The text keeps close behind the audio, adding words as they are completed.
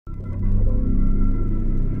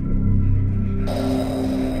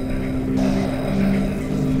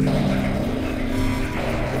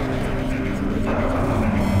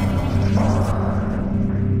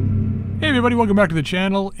everybody, welcome back to the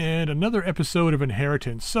channel and another episode of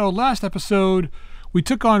Inheritance. So last episode we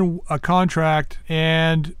took on a contract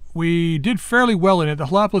and we did fairly well in it. The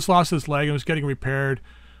Jalapalus lost his leg and was getting repaired.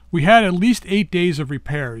 We had at least 8 days of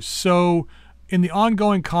repairs. So in the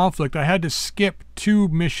ongoing conflict I had to skip 2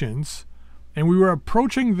 missions and we were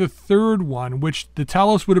approaching the 3rd one, which the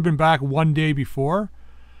Talos would have been back 1 day before.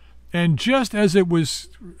 And just as it was,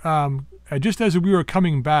 just as we were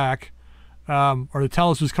coming back, or the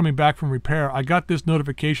Talos was coming back from repair, I got this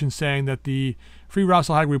notification saying that the Free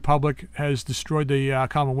Rassalhag Republic has destroyed the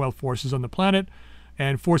Commonwealth forces on the planet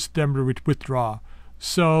and forced them to withdraw.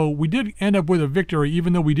 So we did end up with a victory,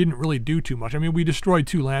 even though we didn't really do too much. I mean, we destroyed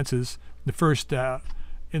 2 lances in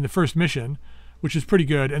the first mission, which is pretty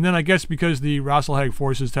good. And then I guess because the Rassalhag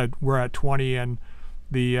forces were at 20 and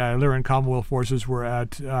the Lyran Commonwealth forces were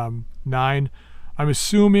at 9. I'm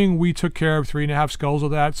assuming we took care of 3.5 skulls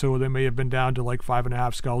of that, so they may have been down to like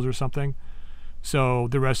 5.5 skulls or something. So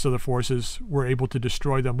the rest of the forces were able to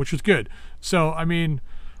destroy them, which was good. So, I mean,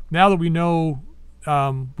 now that we know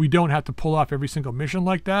we don't have to pull off every single mission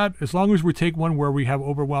like that, as long as we take one where we have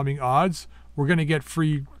overwhelming odds, we're going to get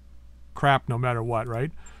free crap no matter what,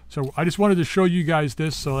 right? So I just wanted to show you guys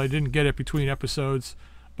this so I didn't get it between episodes.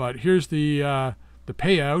 But here's the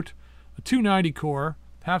payout: a 290 core,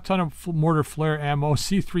 half-ton of mortar flare ammo,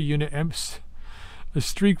 C3 unit, a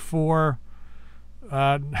Streak 4,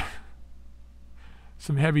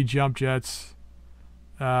 some heavy jump jets,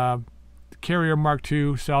 Carrier Mark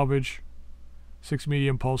II salvage, 6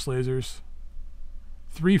 medium pulse lasers,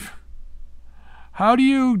 3. How do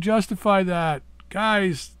you justify that,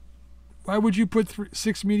 guys? Why would you put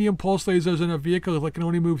 6 medium pulse lasers in a vehicle that can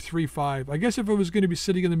only move 3.5? I guess if it was going to be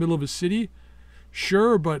sitting in the middle of a city,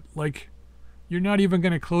 sure, but like, you're not even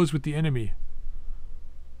going to close with the enemy.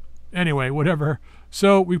 Anyway, whatever.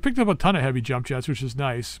 So we picked up a ton of heavy jump jets, which is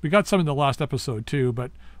nice. We got some in the last episode too,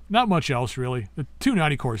 but not much else really. The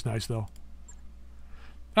 290 core is nice though.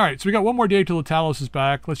 Alright, so we got 1 more day till the Talos is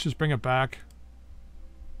back. Let's just bring it back.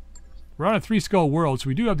 We're on a 3-skull world, so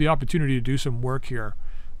we do have the opportunity to do some work here.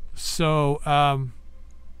 So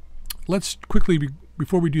let's quickly,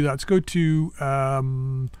 before we do that, let's go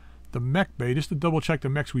to the mech bay, just to double check the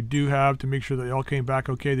mechs we do have to make sure that they all came back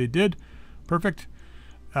okay. They did. Perfect.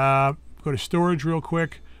 Go to storage real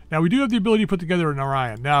quick. Now we do have the ability to put together an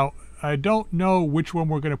Orion. Now I don't know which one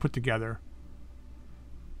we're going to put together.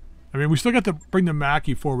 I mean, we still got to bring the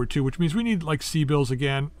Mackie forward too, which means we need like C-bills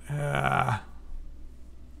again. So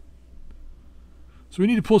we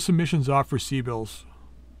need to pull some missions off for C-bills.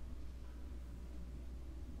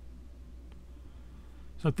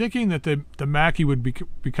 So I'm thinking that the Mackie would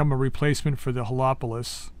become a replacement for the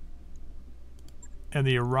Jalapalus, and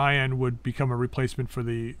the Orion would become a replacement for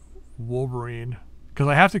the Wolverine. Because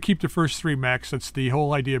I have to keep the first 3 mechs. That's the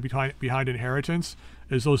whole idea behind Inheritance,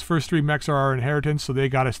 is those first 3 mechs are our inheritance, so they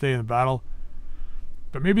got to stay in the battle.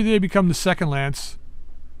 But maybe they become the second lance,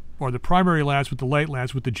 or the primary lance with the light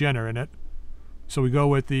lance with the Jenner in it. So we go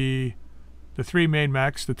with the 3 main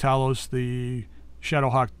mechs, the Talos, the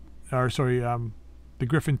Shadowhawk, or sorry, the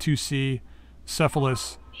Griffin 2C,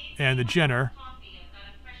 Cephalus, and the Jenner.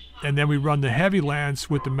 And then we run the heavy lance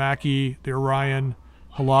with the Mackie, the Orion,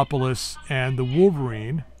 Jalapalus, and the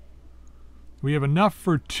Wolverine. We have enough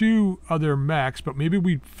for 2 other mechs, but maybe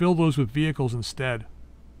we fill those with vehicles instead.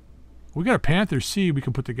 We got a Panther C we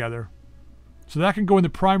can put together. So that can go in the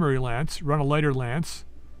primary lance, run a lighter lance.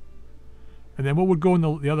 And then what would go in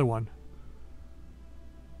the other one?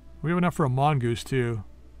 We have enough for a Mongoose too.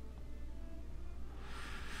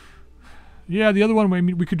 Yeah, the other one, I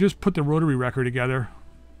mean, we could just put the rotary wrecker together.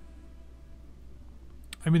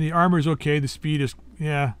 I mean, the armor's okay, the speed is,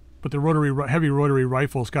 yeah, but the heavy rotary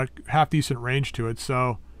rifle's got half-decent range to it,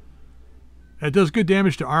 so it does good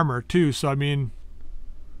damage to armor, too, so, I mean,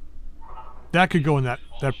 that could go in that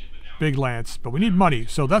big lance, but we need money,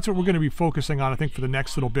 so that's what we're going to be focusing on, I think, for the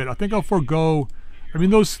next little bit. I think I'll forego, I mean,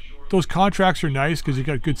 those contracts are nice because you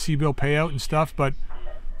got good C-bill payout and stuff, but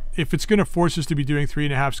if it's going to force us to be doing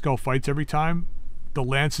 3.5 skull fights every time, the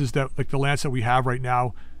lances that, like the lance that we have right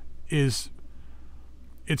now, it's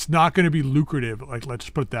not going to be lucrative. Like, let's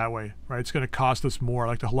just put it that way, right? It's going to cost us more.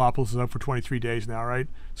 Like the Jalapalus is out for 23 days now, right?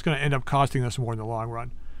 It's going to end up costing us more in the long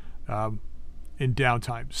run, in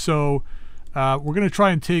downtime. So we're going to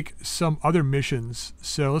try and take some other missions.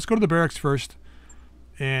 So let's go to the barracks first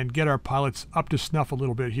and get our pilots up to snuff a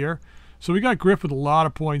little bit here. So we got Griff with a lot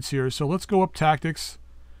of points here. So let's go up tactics.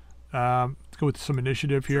 Let's go with some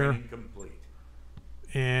initiative here.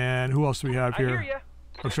 And who else do we have here?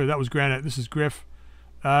 Oh, sorry, that was Granite. This is Griff.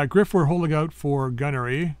 Griff, we're holding out for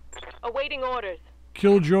gunnery. Awaiting orders.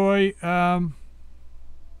 Killjoy,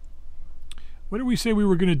 What did we say we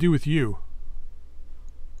were going to do with you?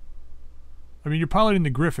 I mean, you're piloting the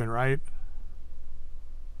Griffin, right?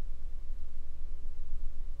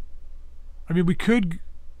 I mean, we could...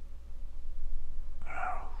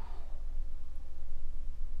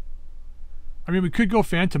 I mean, we could go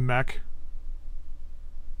Phantom Mech.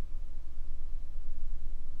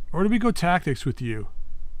 Or do we go Tactics with you?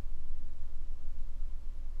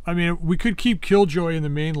 I mean, we could keep Killjoy in the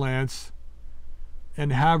main lance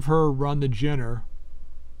and have her run the Jenner.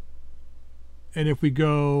 And if we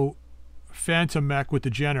go Phantom Mech with the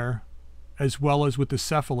Jenner, as well as with the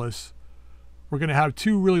Cephalus, we're going to have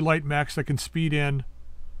two really light mechs that can speed in,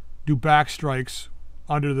 do back strikes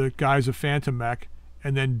under the guise of Phantom Mech,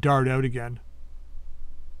 and then dart out again.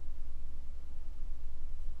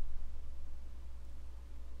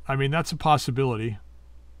 I mean, that's a possibility.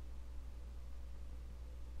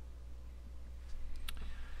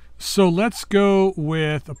 So let's go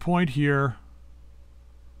with a point here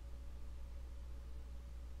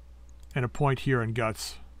and a point here in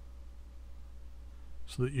guts,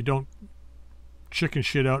 so that you don't chicken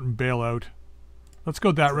shit out and bail out. Let's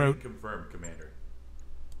go that route. Confirmed, Commander.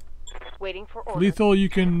 Waiting for orders. Lethal, you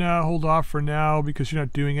can hold off for now because you're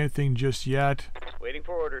not doing anything just yet. Waiting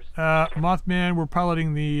for orders. Mothman, we're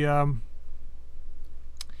piloting the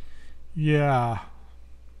yeah.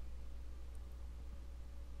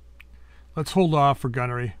 Let's hold off for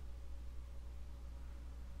gunnery.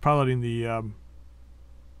 Piloting the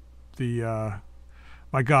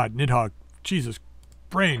my God, Nidhogg. Jesus,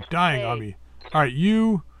 brain dying on me. All right,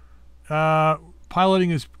 you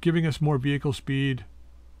piloting is giving us more vehicle speed.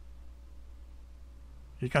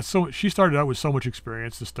 You got she started out with so much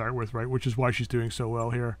experience to start with, right? Which is why she's doing so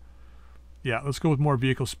well here. Yeah, let's go with more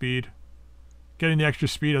vehicle speed. Getting the extra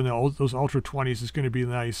speed on those Ultra 20s is going to be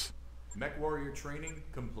nice. Mech Warrior training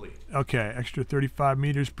complete. Okay, extra 35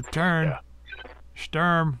 meters per turn. Yeah.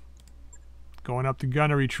 Sturm. Going up the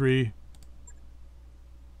gunnery tree.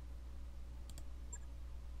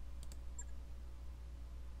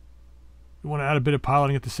 You want to add a bit of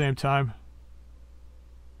piloting at the same time?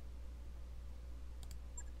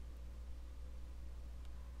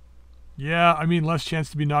 Yeah, I mean, less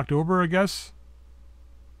chance to be knocked over, I guess.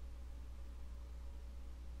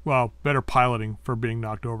 Well, better piloting for being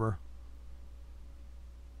knocked over.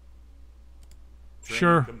 Training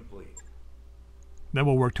sure. Complete. Then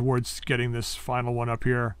we'll work towards getting this final one up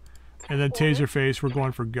here. And then Taserface, we're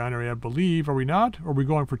going for gunnery, I believe. Are we not? Or are we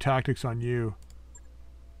going for tactics on you?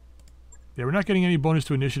 Yeah, we're not getting any bonus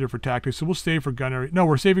to initiative for tactics, so we'll save for gunnery. No,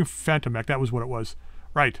 we're saving Phantom Mech. That was what it was.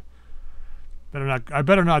 Right. Better not. I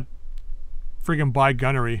better not friggin' buy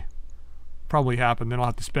gunnery. Probably happen. Then I'll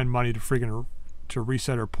have to spend money to friggin' to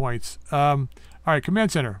reset our points. All right,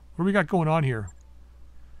 command center. What do we got going on here?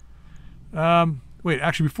 Wait,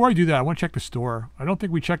 actually, before I do that, I want to check the store. I don't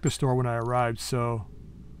think we checked the store when I arrived, so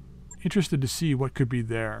interested to see what could be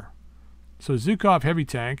there. So Zukov heavy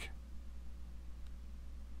tank.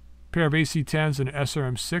 Pair of AC-10s and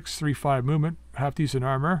SRM-6, 3.5 movement, half decent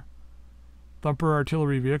armor. Thumper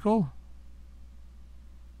artillery vehicle.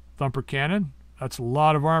 Thumper cannon. That's a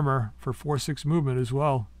lot of armor for 4.6 movement as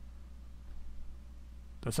well.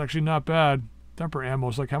 That's actually not bad. Thumper ammo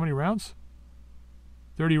is like how many rounds?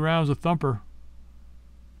 30 rounds of Thumper.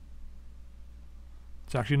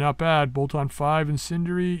 It's actually not bad. Bolt-on 5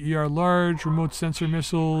 incendiary, ER large, remote sensor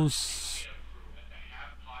missiles.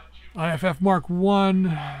 IFF Mark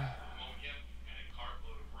 1.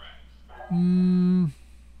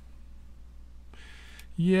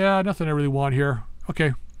 Yeah, nothing I really want here.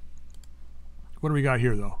 Okay. What do we got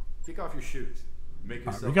here, though? Kick off your shoes. Make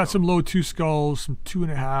yourself we got some low 2 skulls, some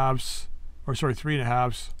 2.5s, or sorry,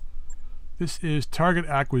 3.5s. This is target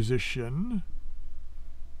acquisition.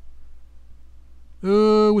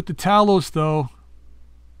 With the Talos, though.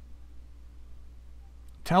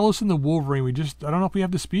 Talos and the Wolverine, I don't know if we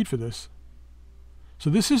have the speed for this. So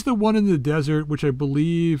this is the one in the desert, which I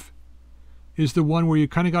believe is the one where you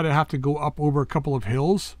kind of got to have to go up over a couple of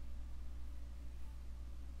hills.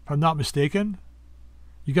 If I'm not mistaken.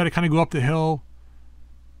 You got to kind of go up the hill,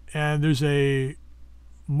 and there's a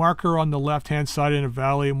marker on the left-hand side in a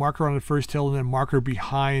valley, a marker on the first hill, and then a marker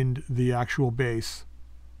behind the actual base.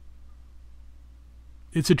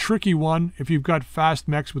 It's a tricky one. If you've got fast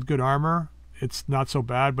mechs with good armor, it's not so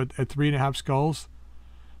bad, but at 3.5 skulls,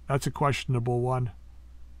 that's a questionable one.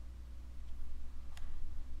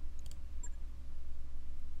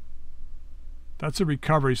 That's a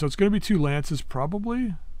recovery, so it's going to be 2 lances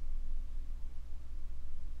probably.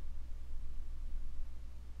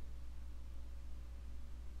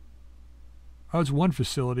 Oh, it's 1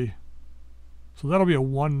 facility. So that'll be a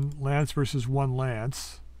 1 lance versus 1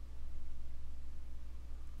 lance.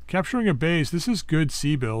 Capturing a base. This is good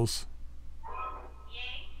sea bills.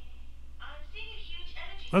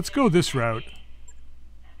 Let's go this route.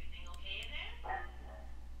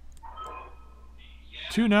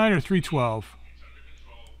 2-9 or 3-12?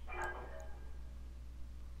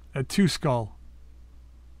 At 2 skull.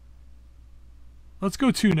 Let's go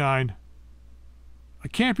 2-9. I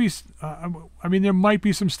can't be... I mean, there might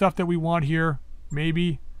be some stuff that we want here.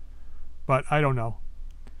 Maybe. But I don't know.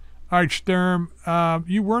 Alright, Sturm.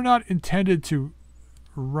 You were not intended to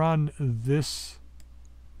run this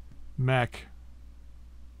mech.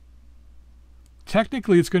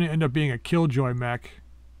 Technically, it's going to end up being a Killjoy mech.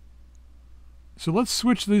 So let's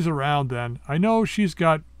switch these around then. I know she's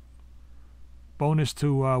got bonus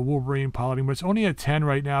to Wolverine piloting, but it's only at 10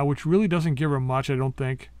 right now, which really doesn't give her much, I don't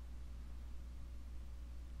think.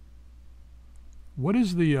 What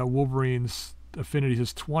is the Wolverine's affinities?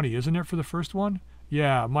 It's 20, isn't it, for the first one?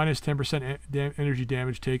 Yeah, minus 10% energy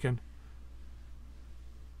damage taken.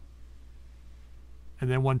 And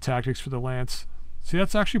then 1 tactics for the Lance. See,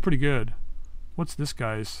 that's actually pretty good. What's this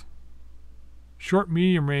guy's? Short,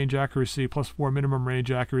 medium range accuracy, plus 4 minimum range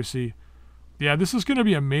accuracy. Yeah, this is going to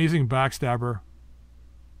be amazing backstabber.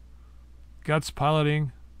 Guts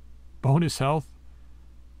piloting. Bonus health.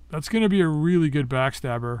 That's going to be a really good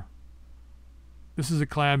backstabber. This is a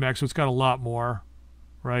clan mech, so it's got a lot more.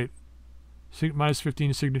 Right? Minus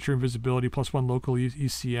 15 signature invisibility, plus 1 local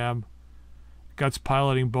ECM. Guts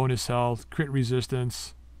piloting, bonus health, crit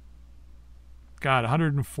resistance. God,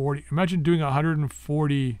 140. Imagine doing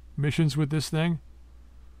 140 missions with this thing.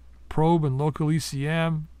 Probe and local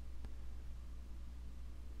ECM.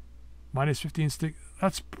 Minus 15 stick.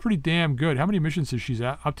 That's pretty damn good. How many missions is she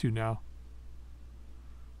up to now?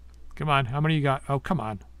 Come on, how many you got? Oh, come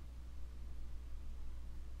on.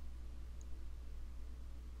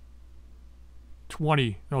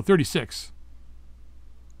 No, 36.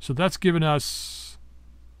 So that's given us...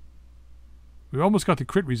 We almost got the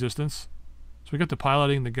crit resistance. So we got the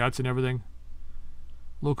piloting, the guts, and everything.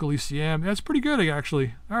 Local ECM. That's pretty good,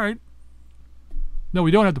 actually. All right. No,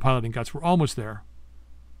 we don't have the piloting guts. We're almost there.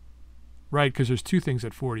 Right, because there's 2 things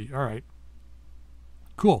at 40. All right.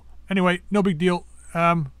 Cool. Anyway, no big deal.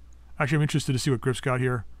 Actually, I'm interested to see what Griff's got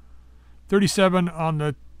here. 37 on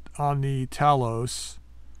the Talos,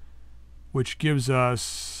 which gives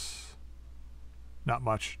us not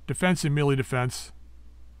much. Defense and melee defense.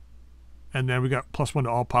 And then we got plus 1 to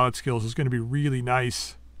all pilot skills. It's going to be really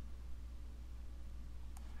nice.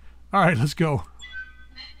 All right, let's go.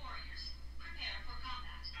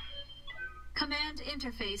 Command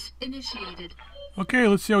interface initiated. Okay,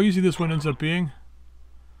 let's see how easy this one ends up being.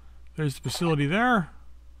 There's the facility there.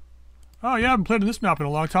 Oh yeah, I haven't played on this map in a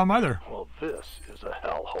long time either. Well, this is a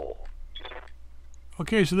hellhole.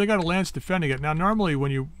 Okay, so they got a Lance defending it. Now, normally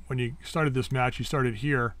when you started this match, you started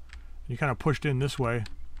here, and you kind of pushed in this way.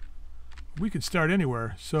 We could start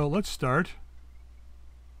anywhere, so let's start.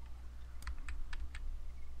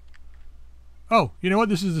 Oh, you know what?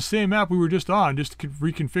 This is the same map we were just on, just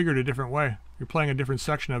reconfigured a different way. You're playing a different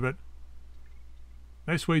section of it.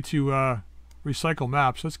 Nice way to recycle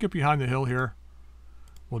maps. Let's get behind the hill here.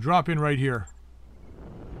 We'll drop in right here.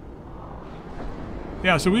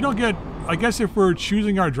 Yeah, so we don't get... I guess if we're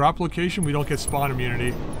choosing our drop location, we don't get spawn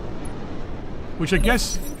immunity. Which I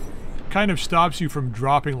guess kind of stops you from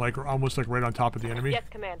dropping like almost like right on top of the enemy. Yes,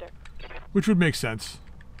 Commander. Which would make sense.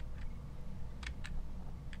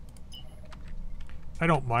 I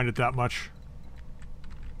don't mind it that much.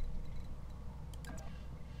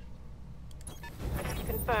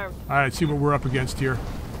 Confirmed. Alright, see what we're up against here.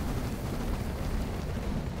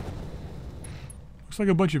 Looks like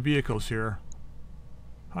a bunch of vehicles here.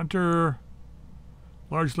 Hunter.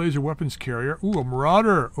 Large laser weapons carrier. Ooh, a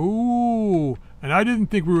Marauder. Ooh. And I didn't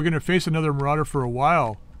think we were going to face another Marauder for a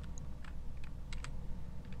while.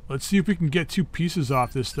 Let's see if we can get 2 pieces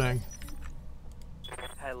off this thing.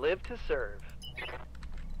 I live to serve.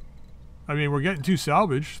 I mean, we're getting 2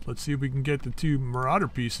 salvaged. Let's see if we can get the 2 Marauder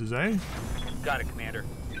pieces, eh? Got it, Commander.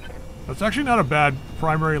 That's actually not a bad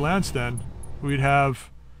primary lance then. We'd have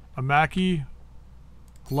a Mackie,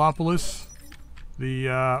 Holopolis,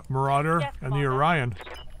 the Marauder, Yes, and the Orion.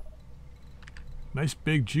 Nice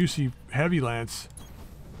big juicy heavy lance.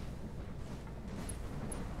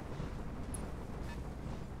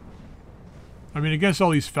 I mean, against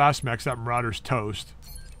all these fast mechs, that Marauder's toast.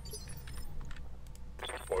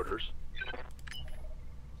 Orders.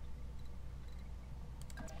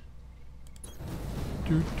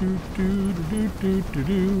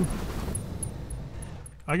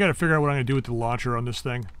 I gotta figure out what I'm gonna do with the launcher on this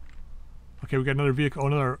thing. Okay, we got another vehicle. Oh,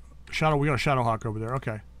 another shadow. We got a Shadowhawk over there.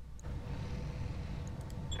 Okay.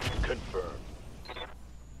 Confirmed.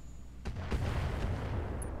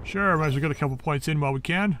 Sure, might as well get a couple points in while we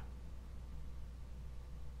can.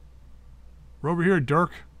 We're over here,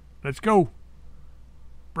 Dirk. Let's go.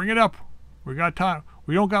 Bring it up. We got time.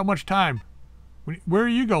 We don't got much time. Where are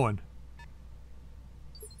you going?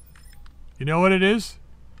 You know what it is?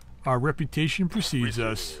 Our reputation precedes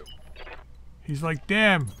us. He's like,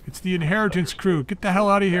 damn, it's the inheritance crew. Get the hell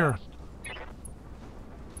out of here.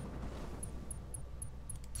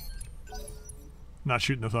 Not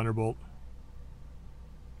shooting the Thunderbolt.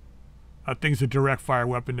 That thing's a direct fire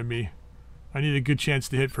weapon to me. I need a good chance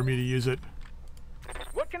to hit for me to use it.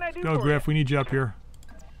 What can I do Go, for Griff. We need you up here.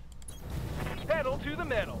 you? Pedal to the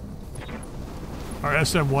metal. Our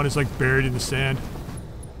SM-1 is like buried in the sand.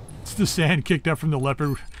 It's the sand kicked up from the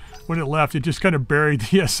Leopard. When it left, it just kind of buried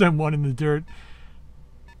the SM-1 in the dirt.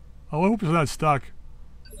 Oh, I hope it's not stuck.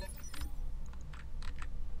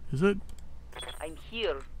 Is it? I'm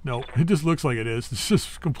here. No, it just looks like it is. It's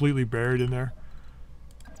just completely buried in there.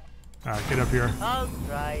 Alright, get up here. I'll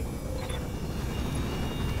try.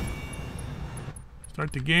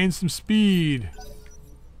 Start to gain some speed.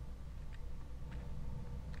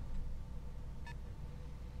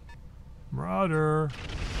 Marauder,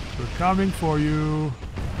 we're coming for you.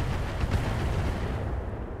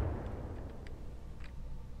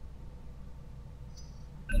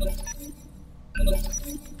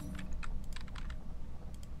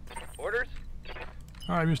 Orders?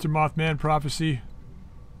 Alright, Mr. Mothman Prophecy.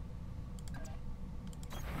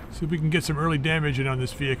 See if we can get some early damage in on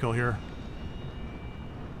this vehicle here.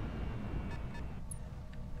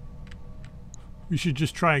 We should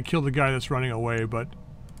just try and kill the guy that's running away, but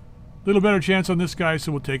a little better chance on this guy,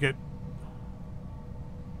 so we'll take it.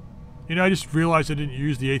 You know, I just realized I didn't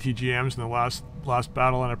use the ATGMs in the last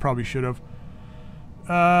battle, and I probably should have.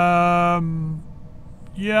 Yeah,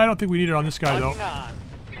 I don't think we need it on this guy, though. On.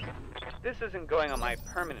 This isn't going on my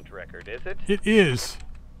permanent record, is it? It is.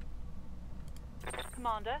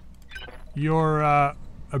 Commander. Your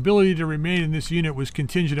ability to remain in this unit was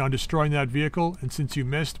contingent on destroying that vehicle, and since you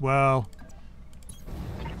missed, well...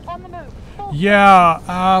 On the move. Full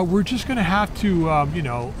Yeah, we're just gonna have to, you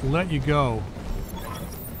know, let you go.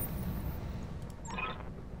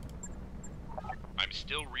 I'm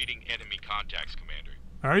still reading enemy contacts, Commander.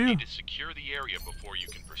 Are you? Need to secure the area before you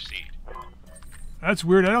can proceed. That's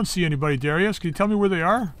weird. I don't see anybody, Darius. Can you tell me where they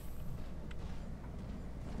are?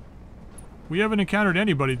 We haven't encountered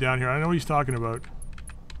anybody down here. I know what he's talking about.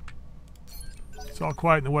 It's all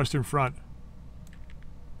quiet in the Western Front.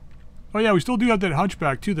 Oh yeah, we still do have that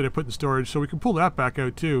Hunchback too that I put in storage, so we can pull that back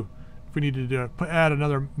out too. If we needed to add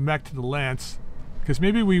another mech to the Lance. Because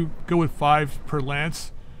maybe we go with 5 per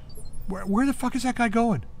Lance. Where the fuck is that guy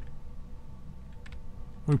going?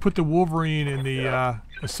 We put the Wolverine in the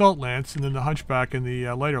Assault Lance, and then the Hunchback in the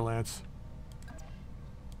Lighter Lance.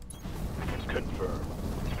 Confirmed.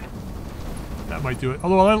 That might do it.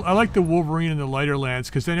 Although I like the Wolverine and the Lighter Lance,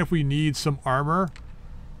 because then if we need some armor,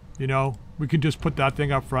 you know, we can just put that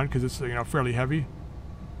thing up front, because it's, you know, fairly heavy.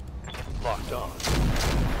 Locked on.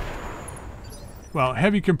 Well,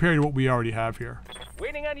 heavy compared to what we already have here.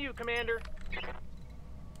 Waiting on you, Commander.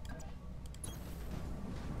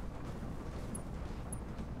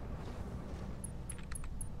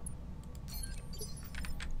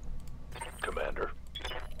 Commander.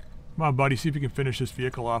 Come on, buddy, see if you can finish this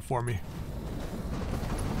vehicle off for me.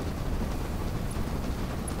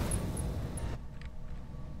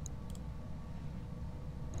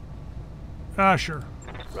 Ah, sure.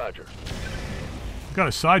 Roger. Got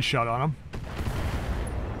a side shot on him.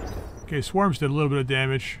 Okay, Swarms did a little bit of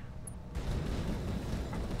damage.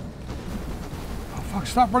 Oh, fuck,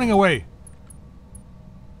 stop running away.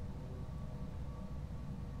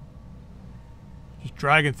 Just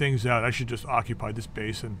dragging things out. I should just occupy this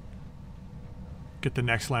base and get the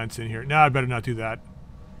next Lance in here. Nah, I better not do that.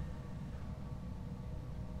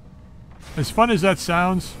 As fun as that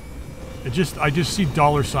sounds, I just see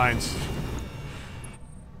dollar signs.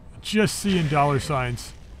 Just seeing dollar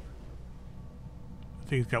signs. I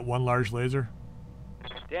think it's got 1 large laser.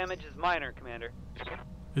 Damage is minor, Commander.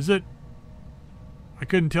 Is it? I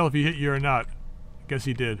couldn't tell if he hit you or not. I guess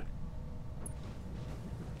he did.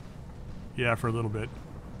 Yeah, for a little bit.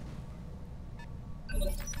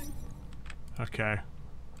 Okay.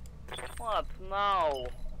 What now?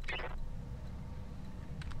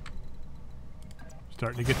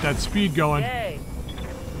 Starting to get that speed going. Yay!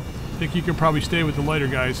 Think you can probably stay with the lighter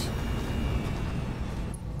guys.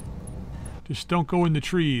 Just don't go in the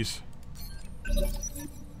trees.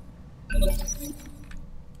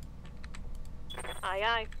 Aye,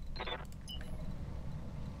 aye.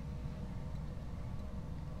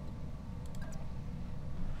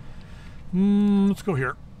 Let's go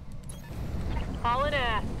here. All in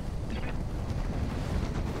air.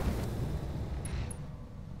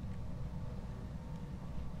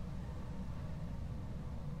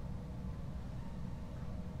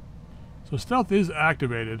 So stealth is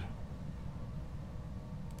activated.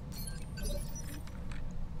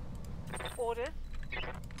 Orders.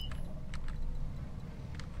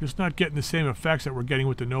 Just not getting the same effects that we're getting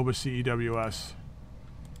with the Nova CEWS.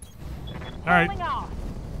 Alright. Rolling off.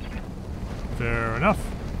 Fair enough.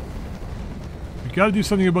 We gotta do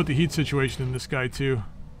something about the heat situation in this guy too.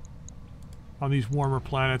 On these warmer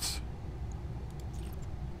planets.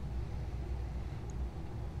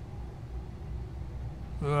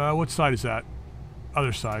 What side is that?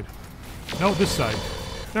 Other side. No, this side.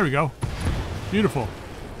 There we go. Beautiful.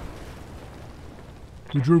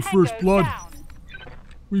 We drew first Tango blood. down.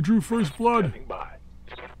 We drew first blood. Standing by.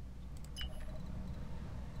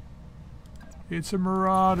 It's a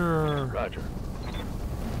marauder. Roger.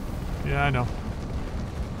 Yeah, I know.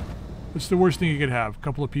 What's the worst thing you could have? A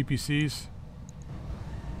couple of PPCs?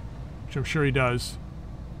 Which I'm sure he does.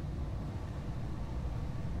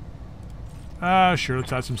 Sure,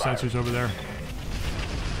 let's add some sensors over there.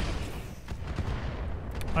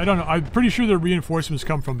 I don't know. I'm pretty sure the reinforcements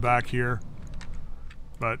come from back here.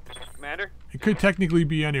 But Commander? it could technically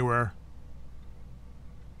be anywhere.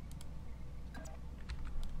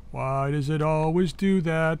 Why does it always do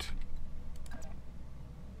that?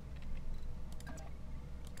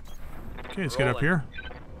 Okay, let's get up Rolling. here.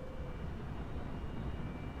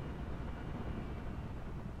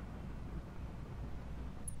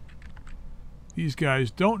 These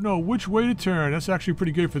guys don't know which way to turn. That's actually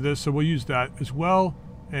pretty good for this, so we'll use that as well.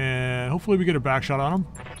 And hopefully we get a back shot on them.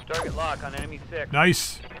 Target lock on enemy 6.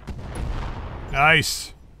 Nice.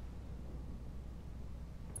 Nice.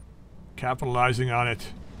 Capitalizing on it.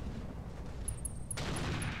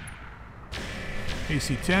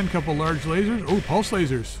 AC-10, couple large lasers. Oh, pulse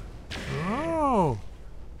lasers. Oh.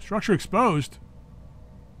 Structure exposed.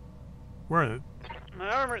 Where are they? My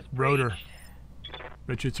armor's Rotor. breached.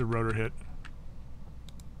 Bet you it's a rotor hit.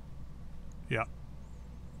 Yeah.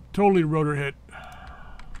 Totally rotor hit.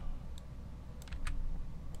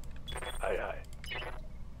 Aye, aye.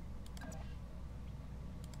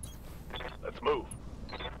 Let's move.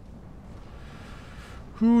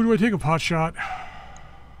 Who do I take a pot shot?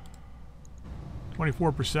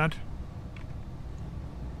 24%.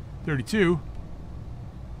 32.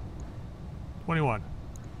 21.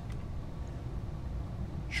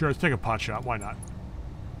 Sure, let's take a pot shot. Why not?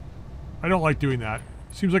 I don't like doing that.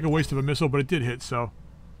 Seems like a waste of a missile, but it did hit, so.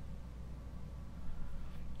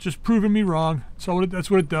 Just proving me wrong. So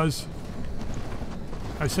that's what it does.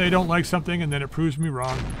 I say I don't like something, and then it proves me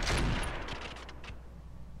wrong.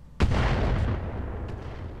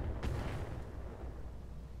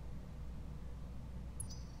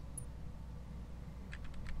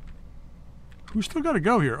 Who's still got to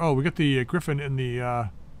go here? Oh, we got the Griffin and the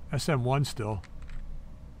SM-1 still.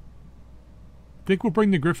 I think we'll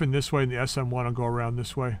bring the Griffin this way and the SM-1 will go around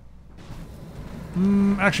this way.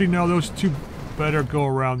 Actually, no, those two better go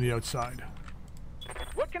around the outside.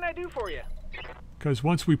 What can I do for you? Because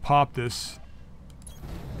once we pop this,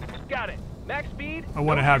 Got it. Max speed? I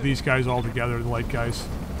want to no have shoot. these guys all together, the light guys.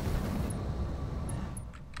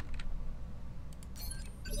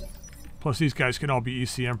 Plus, these guys can all be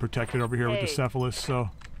ECM protected over here with the Hey. Cephalus, so.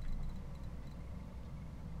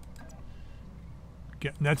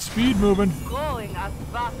 Getting that speed moving. Going as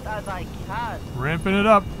fast as I can. Ramping it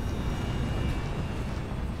up.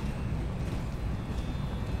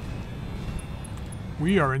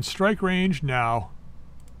 We are in strike range now.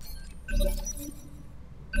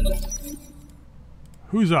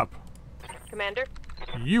 Who's up? Commander?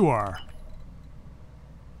 You are.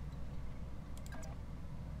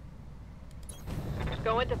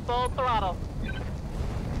 Going to full throttle.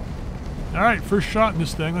 Alright, first shot in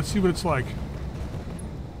this thing. Let's see what it's like.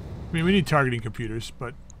 I mean, we need targeting computers,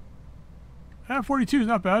 but... 42 is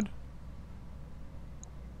not bad.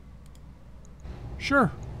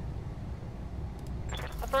 Sure.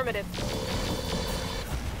 Affirmative.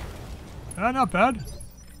 Not bad.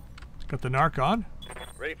 Got the narc on.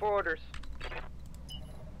 Ready for orders.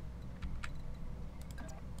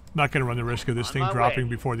 Not going to run the risk of this On thing my dropping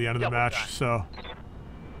way. before the end of the Double match, time. so...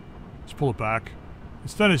 Let's pull it back.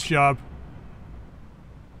 It's done its job.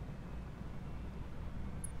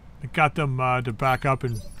 It got them to back up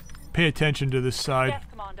and pay attention to this side. Yes,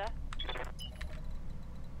 Commander.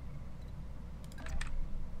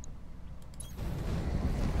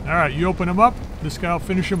 Alright, you open him up. This guy will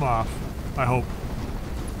finish him off. I hope.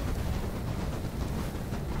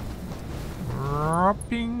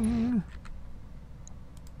 Bing.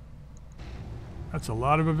 That's a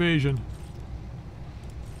lot of evasion.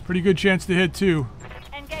 Pretty good chance to hit, too.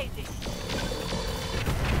 Engaging.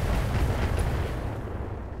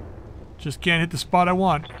 Just can't hit the spot I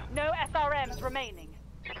want. No SRMs remaining.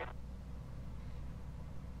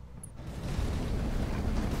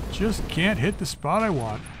 Just can't hit the spot I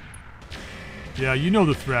want. Yeah, you know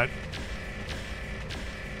the threat.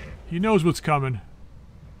 He knows what's coming.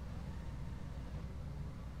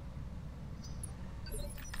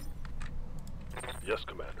 Yes,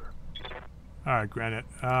 Commander. Alright, Granite.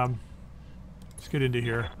 Let's get into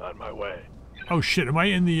here. On my way. Oh shit, am I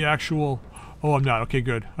in the actual... Oh, I'm not. Okay,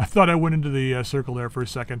 good. I thought I went into the circle there for a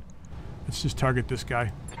second. Let's just target this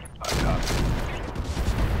guy. I copy.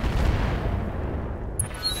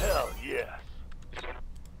 Hell yes.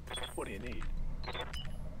 What do you need?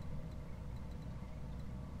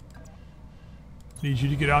 Need you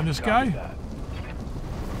to get on this Copy guy. that.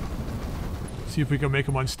 See if we can make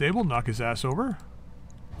him unstable, knock his ass over.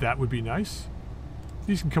 That would be nice.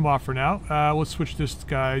 These can come off for now. Let's switch this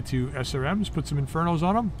guy to SRMs, put some Infernos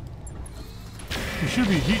on him. He should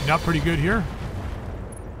be heating up pretty good here.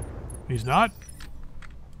 He's not.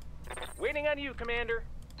 Waiting on you, Commander.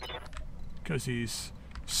 Because he's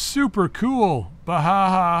super cool. Baha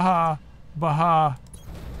ha ha. Baha.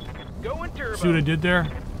 Going turbo. See what I did there?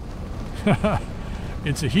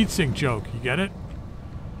 It's a heatsink joke. You get it?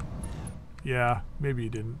 Yeah, maybe you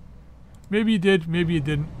didn't. Maybe you did, maybe you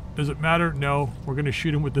didn't. Does it matter? No. We're going to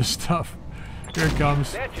shoot him with this stuff. Here it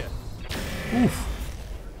comes. Betcha. Oof.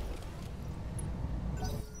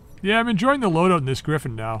 Yeah, I'm enjoying the loadout in this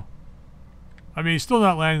Griffin now. I mean, he's still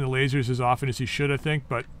not landing the lasers as often as he should, I think,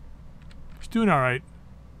 but he's doing alright.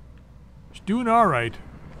 He's doing alright.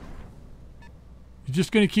 You're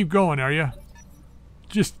just going to keep going, are you?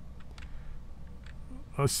 Just...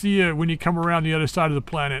 I'll see you when you come around the other side of the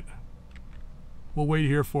planet. We'll wait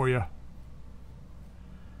here for you.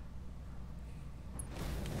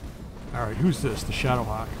 Alright, who's this? The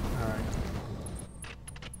Shadowhawk. Alright.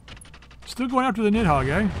 Still going after the Nidhogg,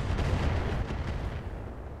 eh?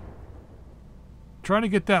 Trying to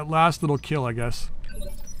get that last little kill, I guess.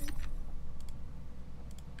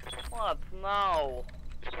 What now?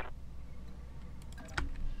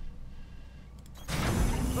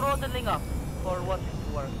 Throttling up for what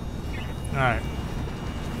it's worth. Alright.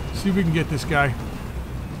 See if we can get this guy.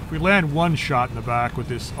 If we land one shot in the back with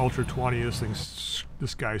this Ultra 20,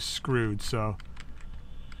 this guy's screwed, so...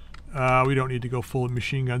 we don't need to go full of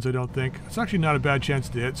machine guns, I don't think. It's actually not a bad chance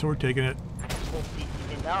to hit, so we're taking it. Hope this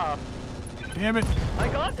is enough. Damn it. I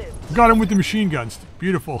got it. Got him with the machine guns.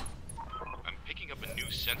 Beautiful. I'm picking up a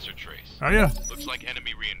new sensor trace. Are ya? Looks like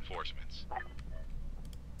enemy reinforcements.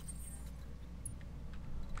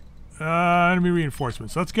 Enemy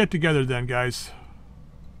reinforcements. Let's get together then, guys.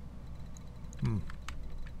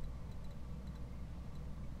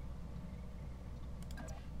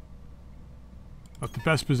 Not the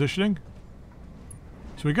best positioning.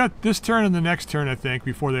 So we got this turn and the next turn, I think,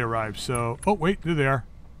 before they arrive. So, oh wait, they're there.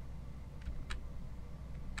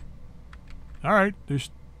 All right,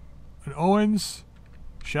 there's an Owens,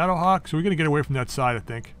 Shadowhawk. So we're gonna get away from that side, I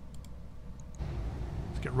think.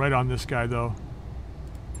 Let's get right on this guy, though.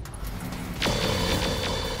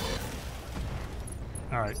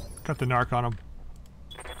 All right, got the narc on him.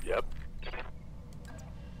 Yep.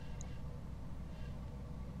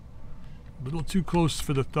 A little too close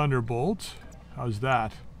for the Thunderbolt. How's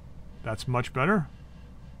that? That's much better.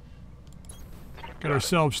 Got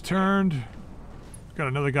ourselves turned. Got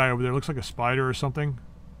another guy over there. Looks like a spider or something.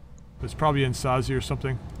 It's probably in Sazi or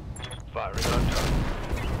something. Firing on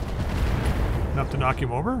target. Enough to knock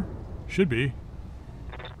him over? Should be.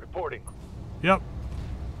 Reporting. Yep.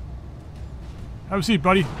 Have a seat,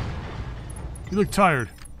 buddy. You look tired.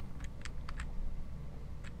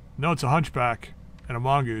 No, it's a hunchback and a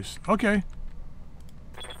mongoose. Okay.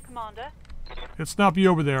 Commander, Let's not be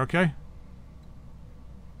over there, okay?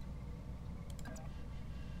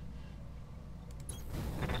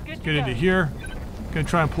 good to Get into go. here. Gonna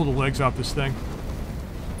try and pull the legs off this thing.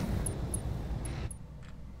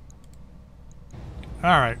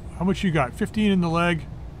 Alright, how much you got? 15 in the leg.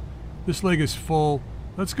 This leg is full.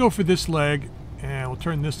 Let's go for this leg, and we'll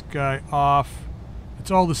turn this guy off. It's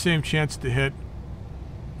all the same chance to hit.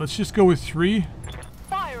 Let's just go with 3.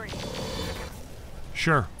 Firing.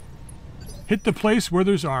 Sure. Hit the place where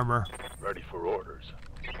there's armor. Ready for orders.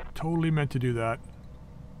 Totally meant to do that.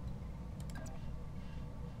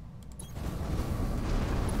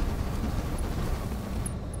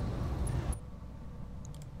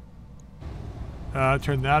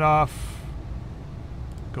 Turn that off.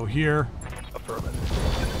 Go here.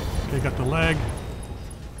 Affirmative. Okay, got the leg.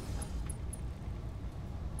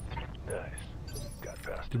 Nice. Got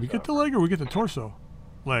past. Did we get the leg or we get the torso?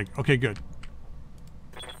 Leg. Okay, good.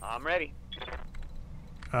 I'm ready.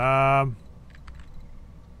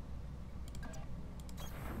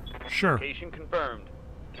 Sure. Location confirmed.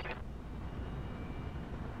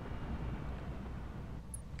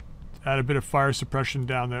 Add a bit of fire suppression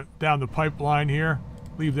down the pipeline here.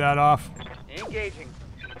 Leave that off. Engaging.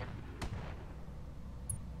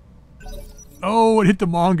 Oh, it hit the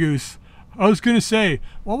mongoose. I was gonna say,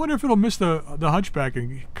 well, I wonder if it'll miss the hunchback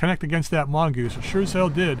and connect against that mongoose. It sure as hell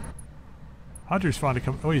did. Hunter's fine to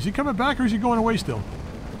come. Oh, is he coming back or is he going away still?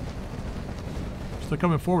 Still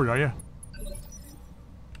coming forward, are you?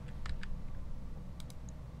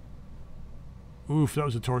 Oof, that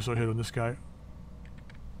was a torso hit on this guy.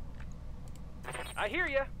 I hear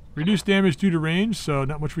ya. Reduced damage due to range, so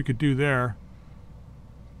not much we could do there.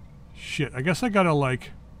 Shit, I guess I gotta,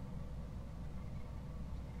 like,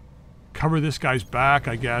 cover this guy's back,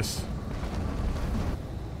 I guess.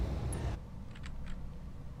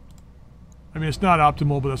 I mean, it's not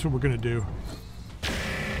optimal, but that's what we're gonna do.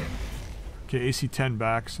 Okay, AC 10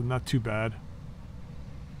 back, so not too bad.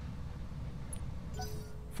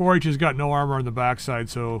 4H has got no armor on the backside,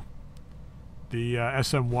 so the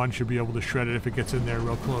SM1 should be able to shred it if it gets in there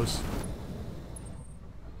real close.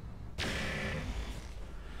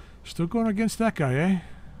 Still going against that guy, eh?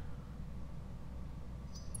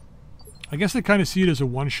 I guess they kind of see it as a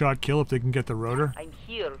one-shot kill if they can get the rotor. I'm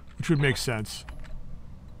here. Which would make sense.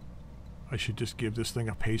 I should just give this thing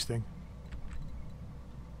a pasting.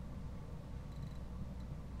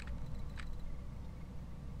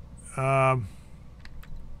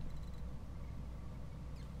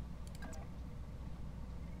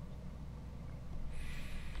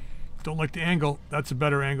 Don't like the angle. That's a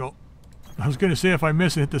better angle. I was going to say if I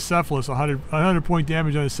miss and hit the cephalus, 100 point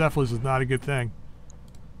damage on the cephalus is not a good thing.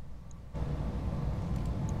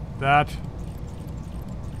 That.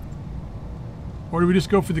 Or do we just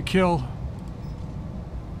go for the kill?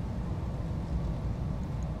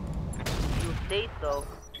 You say so.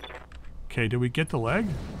 Okay, did we get the leg?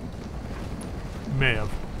 May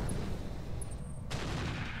have.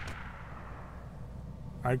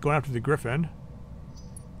 Alright, going after the griffin.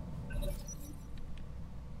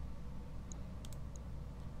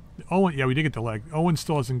 Owen, yeah, we did get the leg. Owen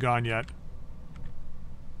still hasn't gone yet.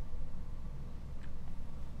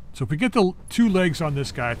 So if we get the 2 legs on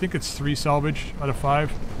this guy, I think it's 3 salvage out of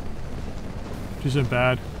 5. Which isn't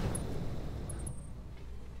bad.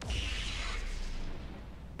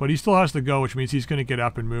 But he still has to go, which means he's going to get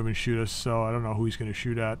up and move and shoot us, so I don't know who he's going to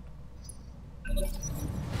shoot at.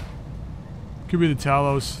 Could be the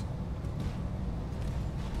Talos.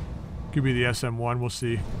 Could be the SM1, we'll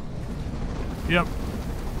see. Yep.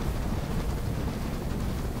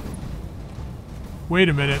 Wait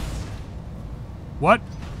a minute. What?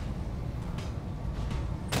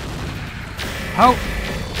 How?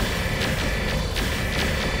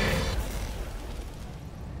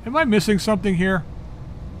 Am I missing something here?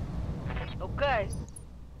 Okay.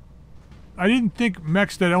 I didn't think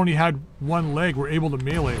mechs that only had 1 leg were able to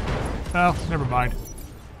melee. Oh, never mind.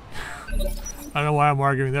 I don't know why I'm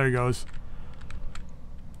arguing. There he goes.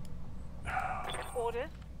 Orders.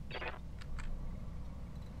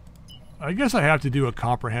 I guess I have to do a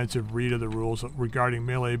comprehensive read of the rules regarding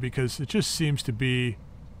melee because it just seems to be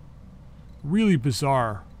really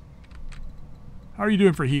bizarre. How are you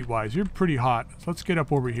doing for heat-wise? You're pretty hot. So let's get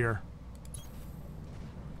up over here.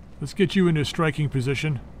 Let's get you into a striking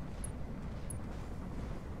position.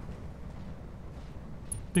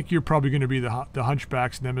 I think you're probably going to be the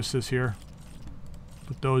Hunchback's nemesis here.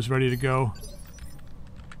 Put those ready to go.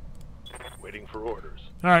 Waiting for orders.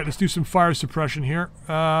 Alright, let's do some fire suppression here.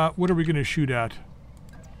 What are we going to shoot at?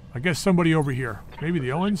 I guess somebody over here. Maybe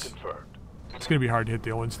the Owens? Confirmed. It's going to be hard to hit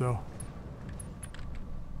the Owens, though.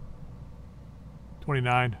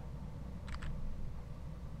 29.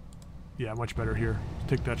 Yeah, much better here.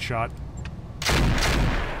 Take that shot.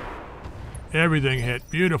 Everything hit.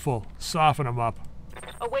 Beautiful. Soften them up.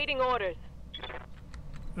 Awaiting orders.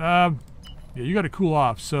 Yeah, you got to cool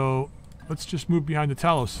off, so let's just move behind the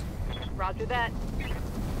Talos. Roger that.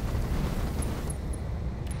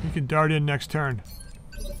 You can dart in next turn.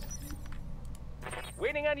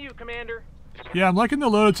 Waiting on you, Commander. Yeah, I'm liking the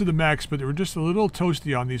loadouts of the mechs, but they were just a little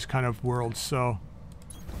toasty on these kind of worlds, so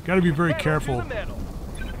got to be very Pedal to careful. the metal.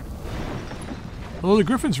 Although the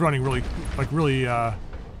Griffin's running really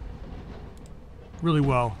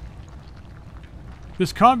well.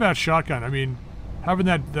 This combat shotgun, I mean, having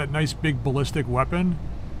that nice big ballistic weapon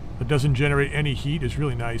that doesn't generate any heat is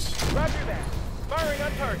really nice. Roger that. Firing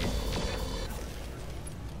on target.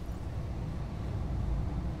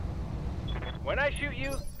 When I shoot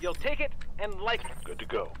you, you'll take it and like it. Good to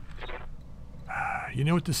go. You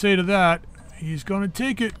know what to say to that. He's gonna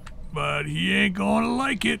take it, but he ain't gonna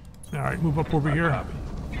like it. Alright, move up over here. Copy.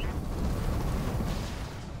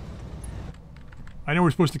 I know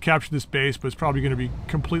we're supposed to capture this base, but it's probably gonna be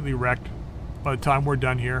completely wrecked by the time we're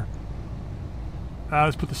done here.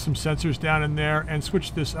 Let's put some sensors down in there and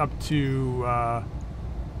switch this up to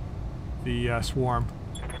the swarm.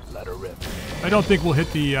 Let her rip. I don't think we'll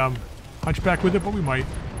hit the hunchback with it, but we might.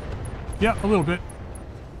 Yeah, a little bit.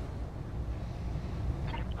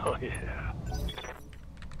 Oh, yeah.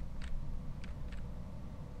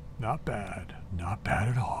 Not bad. Not bad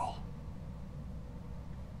at all.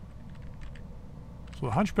 So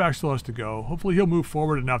the hunchback still has to go. Hopefully he'll move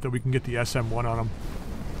forward enough that we can get the SM-1 on him.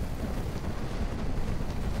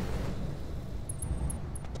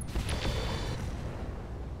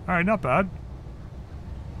 Alright, not bad.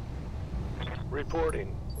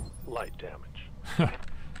 Reporting light damage.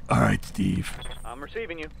 Alright, Steve. I'm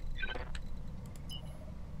receiving you.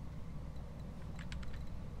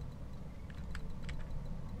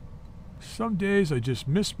 Some days I just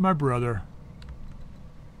miss my brother.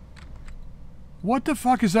 What the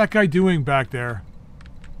fuck is that guy doing back there?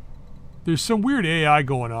 There's some weird AI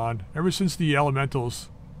going on. Ever since the elementals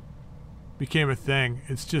became a thing,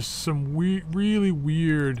 it's just some really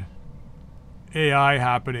weird AI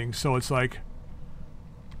happening. So it's like,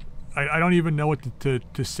 I don't even know what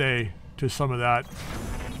to say to some of that.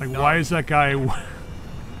 Like, why is that guy...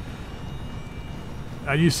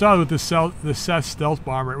 And you saw with the Seth stealth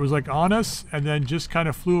bomber, it was like on us and then just kind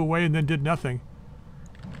of flew away and then did nothing.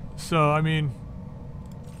 So, I mean,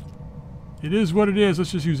 it is what it is.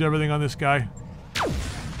 Let's just use everything on this guy.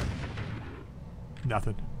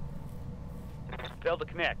 Nothing. Failed to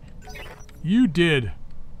connect. You did.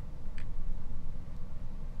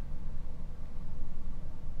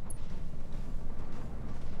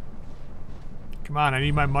 Come on, I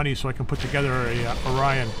need my money so I can put together a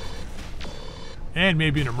Orion. And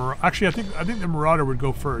maybe a Marauder. Actually, I think the Marauder would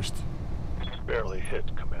go first. Barely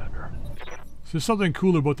hit, Commander. So there's something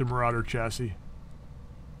cool about the Marauder chassis.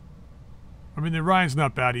 I mean, the Orion's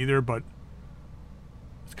not bad either, but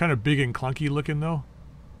it's kind of big and clunky looking, though.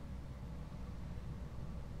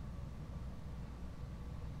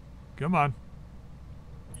 Come on.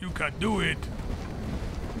 You can do it.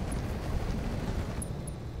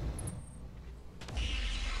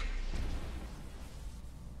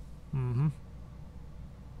 Mm-hmm.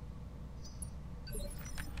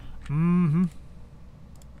 Mm-hmm.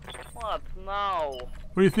 What now?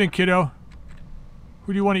 What do you think, kiddo?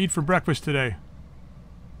 Who do you want to eat for breakfast today?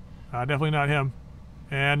 Definitely not him.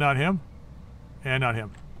 And not him. And not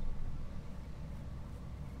him.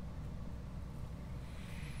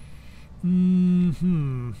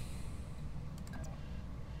 Mm-hmm.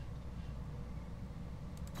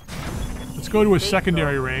 Let's go to a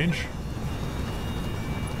secondary range.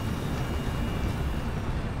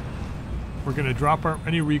 We're going to drop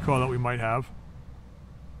any recoil that we might have.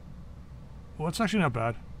 Well, that's actually not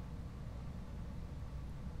bad.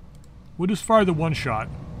 We'll just fire the one shot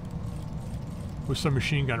with some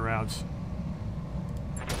machine gun rounds.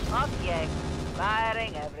 Okay,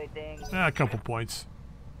 firing everything. A couple points.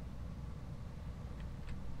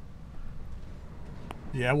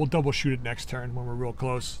 Yeah, we'll double shoot it next turn when we're real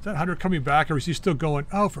close. Is that hunter coming back, or is he still going?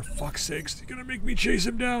 Oh, for fuck's sakes, you're gonna make me chase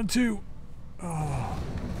him down too. Oh.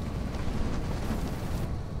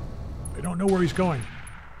 I don't know where he's going.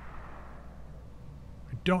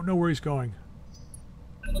 I don't know where he's going.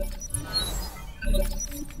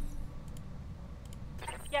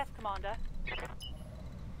 Yes, Commander.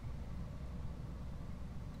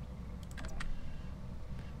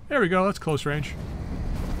 There we go, that's close range.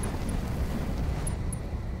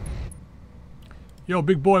 Yo,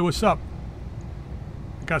 big boy, what's up?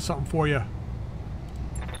 I got something for you.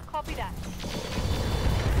 Copy that.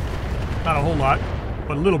 Not a whole lot,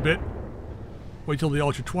 but a little bit. Wait till the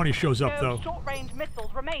Ultra 20 shows up, No though. short-range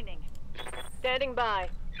missiles remaining. Standing by.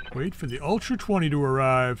 Wait for the Ultra 20 to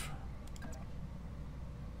arrive.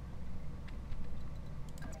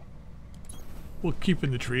 We'll keep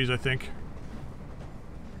in the trees, I think.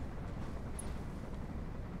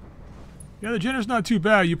 Yeah, the Jenner's not too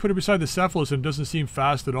bad. You put it beside the Cephalus and it doesn't seem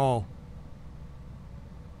fast at all.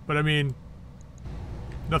 But I mean,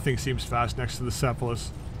 nothing seems fast next to the Cephalus.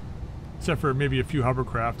 Except for maybe a few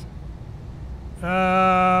hovercraft.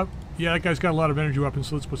 Yeah, that guy's got a lot of energy weapons,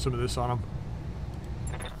 so let's put some of this on him.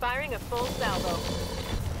 Firing a full salvo.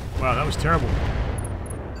 Wow, that was terrible.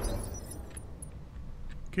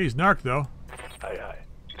 Okay, he's narked, though. Aye, aye.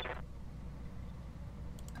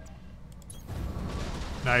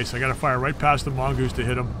 Nice, I gotta fire right past the mongoose to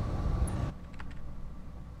hit him.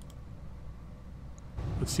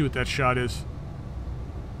 Let's see what that shot is.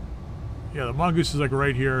 Yeah, the mongoose is like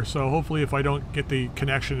right here, so hopefully if I don't get the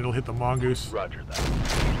connection, it'll hit the mongoose. Roger that.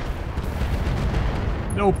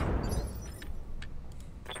 Nope.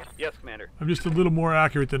 Yes, Commander. I'm just a little more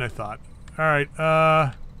accurate than I thought. Alright,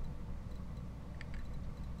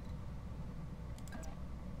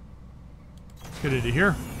 Get into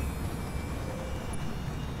here.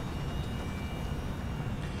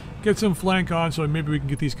 Get some flank on so maybe we can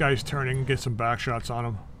get these guys turning and get some back shots on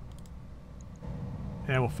them.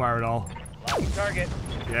 And we'll fire it all. Locking target.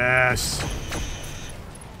 Yes.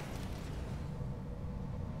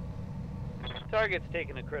 Target's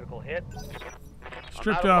taking a critical hit.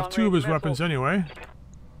 Stripped off 2 of his weapons anyway.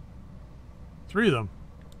 3 of them.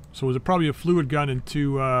 So was it probably a fluid gun and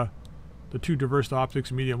 2, the 2 diverse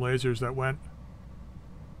optics medium lasers that went.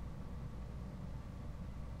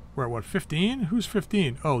 We're at what, 15? Who's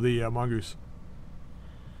 15? Oh, the Mongoose.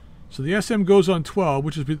 So the SM goes on 12,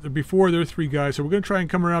 which is before their 3 guys. So we're going to try and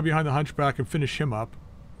come around behind the Hunchback and finish him up.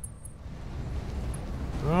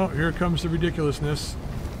 Oh, here comes the ridiculousness.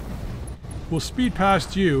 We'll speed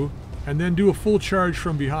past you and then do a full charge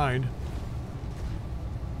from behind.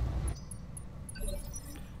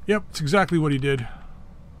 Yep, it's exactly what he did.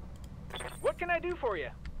 What can I do for you?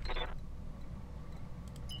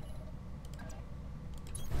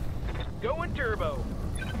 Going turbo.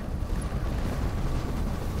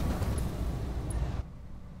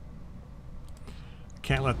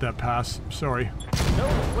 Can't let that pass. Sorry. No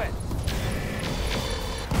sweat.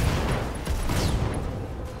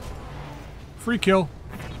 Free kill.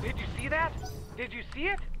 Did you see that? Did you see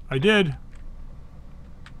it? I did.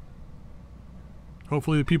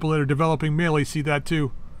 Hopefully the people that are developing Melee see that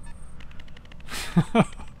too.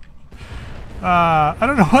 I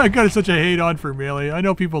don't know why I got such a hate on for Melee. I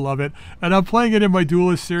know people love it. And I'm playing it in my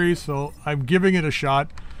Duelist series, so I'm giving it a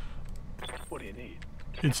shot. What do you need?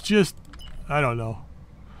 It's just, I don't know.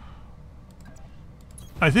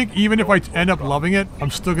 I think even if I end up loving it,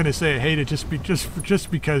 I'm still gonna say I hate it just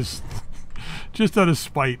because, just out of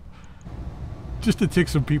spite, just to tick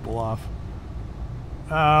some people off.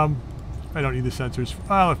 I don't need the sensors.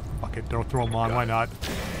 Oh, fuck it, throw them on. Why not?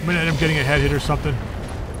 I'm gonna end up getting a head hit or something.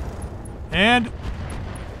 And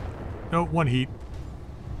no, 1 heat.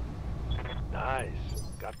 Nice.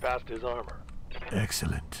 Got past his armor.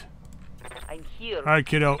 Excellent. I'm here. All right,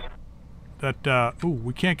 kiddo. That ooh,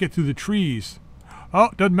 we can't get through the trees.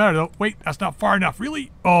 Oh, doesn't matter though. Wait, that's not far enough.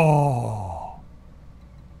 Really? Oh.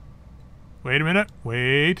 Wait a minute.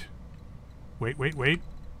 Wait. Wait.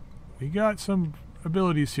 We got some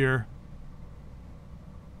abilities here.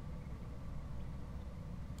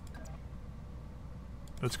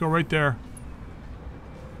 Let's go right there.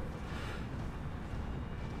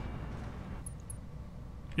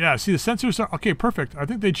 Yeah, see the sensors are... Okay, perfect. I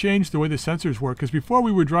think they changed the way the sensors work, because before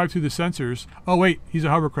we would drive through the sensors... Oh wait, he's a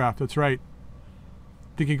hovercraft, that's right.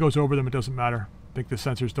 I think he goes over them, it doesn't matter. I think the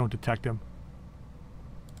sensors don't detect him.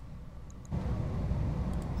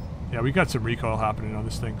 Yeah, we got some recoil happening on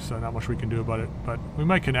this thing, so not much we can do about it, but we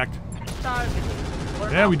might connect.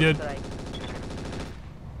 Yeah, we did.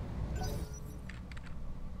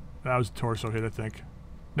 That was a torso hit, I think.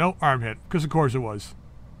 No, arm hit, because of course it was.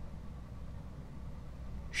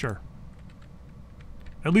 Sure.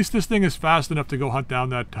 At least this thing is fast enough to go hunt down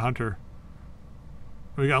that hunter.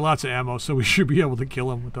 We got lots of ammo, so we should be able to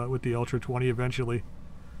kill him with the Ultra 20 eventually.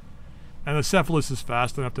 And the Cephalus is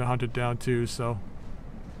fast enough to hunt it down too, so...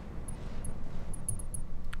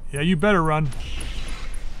 Yeah, you better run.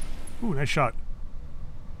 Ooh, nice shot.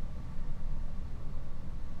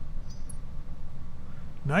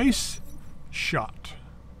 Nice shot.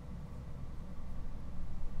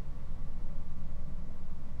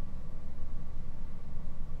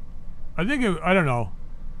 I think I don't know.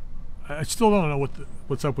 I still don't know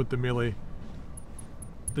what's up with the melee.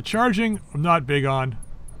 The charging, I'm not big on.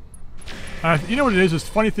 You know what it is? The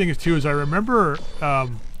funny thing is too is I remember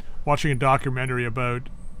watching a documentary about,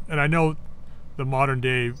 and I know the modern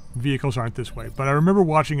day vehicles aren't this way, but I remember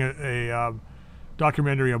watching a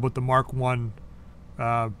documentary about the Mark 1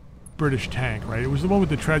 British tank, right? It was the one with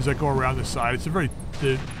the treads that go around the side. It's a very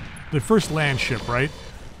the first land ship, right?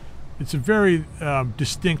 It's a very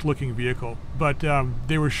distinct looking vehicle, but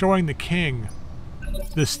they were showing the King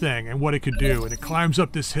this thing and what it could do, and it climbs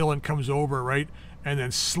up this hill and comes over, right, and then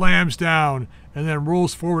slams down and then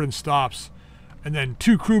rolls forward and stops, and then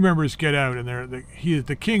 2 crew members get out, and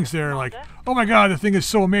the King's there like, oh my god, the thing is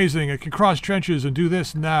so amazing, it can cross trenches and do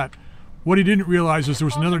this and that. What he didn't realize is there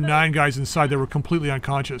was another 9 guys inside that were completely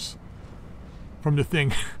unconscious from the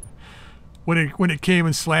thing. When it came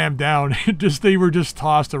and slammed down, they were just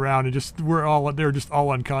tossed around and they were just all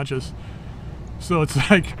unconscious. So it's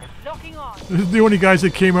like the only guys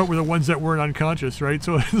that came out were the ones that weren't unconscious, right?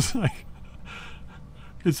 So it's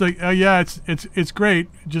like yeah, it's great.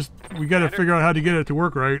 Just we got to figure out how to get it to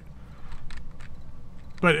work right.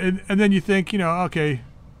 But and then you think, you know, okay,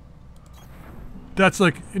 that's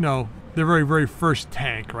like, you know, the very, very first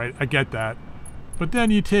tank, right? I get that. But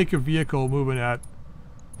then you take a vehicle moving at,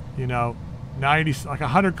 you know, 90, like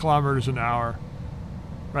 100 kilometers an hour,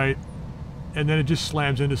 right? And then it just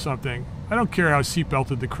slams into something. I don't care how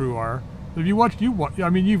seatbelted the crew are. If you watch,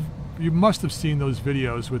 I mean, you must have seen those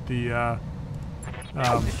videos with the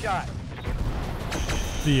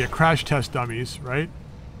crash test dummies, right?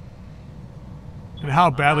 And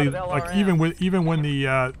how badly, like even when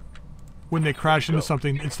they crash into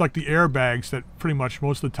something, it's like the airbags that pretty much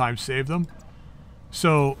most of the time save them.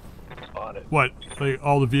 So, what? Like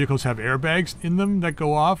all the vehicles have airbags in them that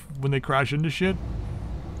go off when they crash into shit?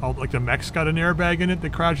 Like the mech's got an airbag in it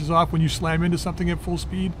that crashes off when you slam into something at full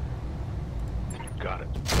speed? Got it.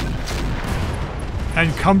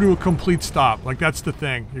 And come to a complete stop. Like that's the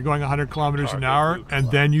thing. You're going 100 kilometers an hour and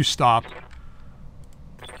then you stop.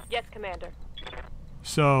 Yes, Commander.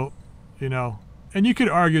 So, you know, and you could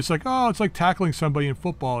argue it's like, oh, it's like tackling somebody in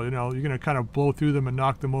football. You know, you're going to kind of blow through them and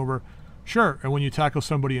knock them over. Sure, and when you tackle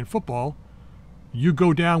somebody in football, you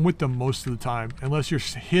go down with them most of the time, unless you're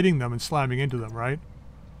hitting them and slamming into them, right?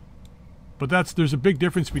 But there's a big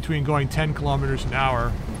difference between going 10 kilometers an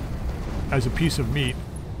hour as a piece of meat,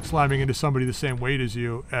 slamming into somebody the same weight as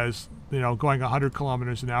you, as, you know, going 100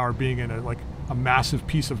 kilometers an hour, being in a massive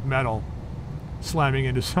piece of metal, slamming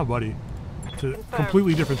into somebody. It's a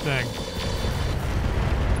completely different thing.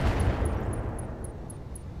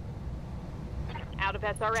 Out of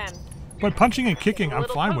SRM. But punching and kicking, I'm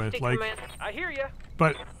fine with. Like, I hear you.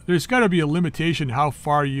 but there's got to be a limitation how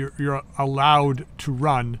far you're allowed to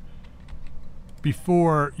run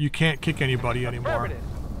before you can't kick anybody anymore.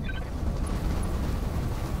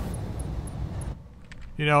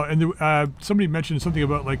 You know, and somebody mentioned something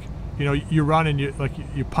about, like, you know, you run and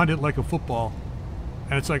you punt it like a football,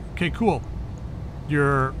 and it's like, okay, cool.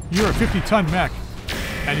 You're a 50-ton mech,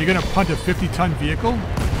 and you're gonna punt a 50-ton vehicle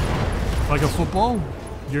like a football?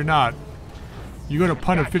 You're not. You're gonna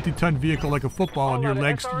punt a 50-ton vehicle like a football, and your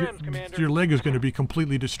leg is gonna be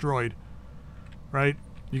completely destroyed, right?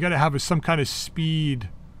 You gotta have some kind of speed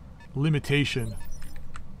limitation.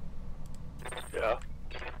 Yeah.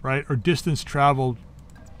 Right, or distance traveled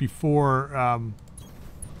before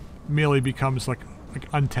melee becomes like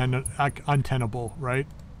untenable, right?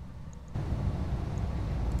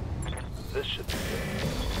 This should be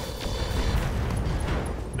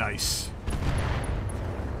Nice.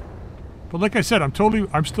 But like I said, I'm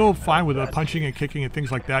still fine with punching and kicking and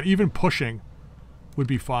things like that. Even pushing would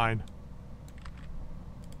be fine.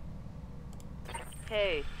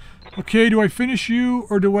 Hey. Okay, do I finish you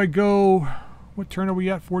or do I go? What turn are we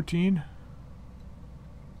at? 14?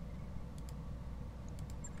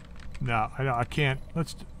 No, I can't.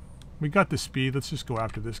 We got the speed. Let's just go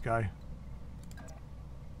after this guy.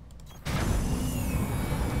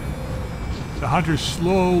 The hunter's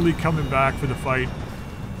slowly coming back for the fight.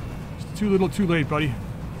 It's too little, too late, buddy.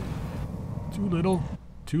 Too little,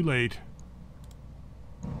 too late.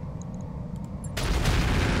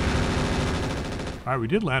 Alright, we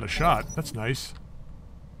did land a shot. That's nice.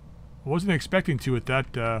 I wasn't expecting to at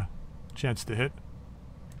that chance to hit.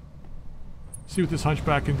 See what this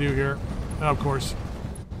hunchback can do here. Oh, of course.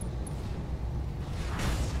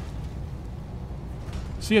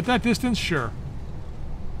 See, at that distance, sure.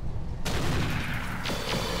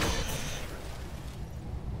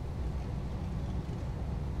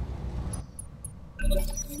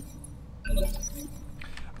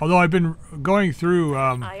 Although I've been going through,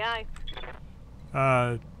 Aye,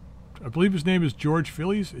 aye. I believe his name is George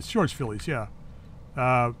Phillies. It's George Phillies, yeah.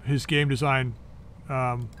 His game design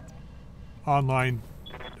online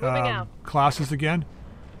classes again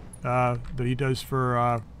that he does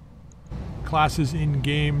for classes in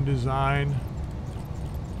game design.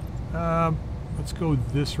 Let's go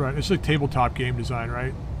this route. It's like tabletop game design,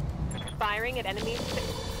 right? Firing at enemies.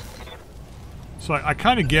 So I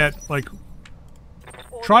kind of get, like,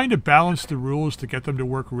 trying to balance the rules to get them to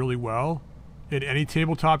work really well in any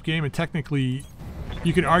tabletop game, and technically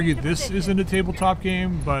you could argue this isn't a tabletop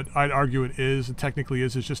game, but I'd argue it is. It technically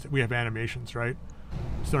is. It's just that we have animations, right?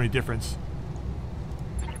 It's the only difference.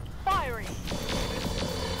 Firing.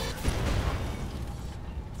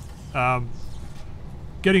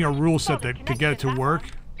 Getting a rule set to get it to work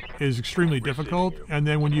is extremely difficult, and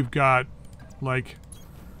then when you've got, like,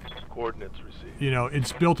 coordinates received. you know,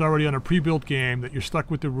 it's built already on a pre-built game that you're stuck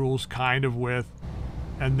with the rules kind of with,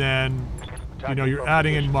 and then, you know, you're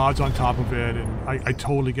adding in mods on top of it, and I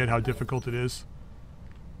totally get how difficult it is.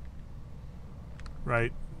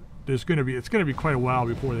 Right? It's gonna be quite a while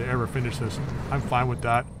before they ever finish this. I'm fine with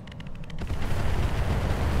that.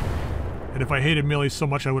 And if I hated melee so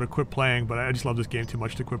much, I would have quit playing, but I just love this game too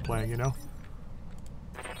much to quit playing, you know?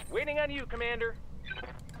 Waiting on you, Commander.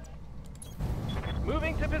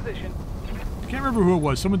 Moving to position. I can't remember who it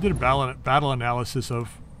was. Someone did a battle analysis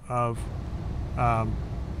of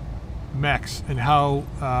mechs and how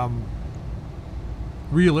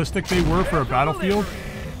realistic they were for a battlefield.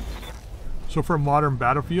 So for a modern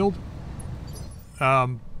battlefield,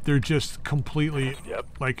 they're just completely,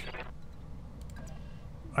 like,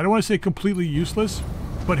 I don't want to say completely useless,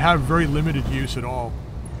 but have very limited use at all.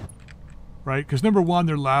 Right? Because number one,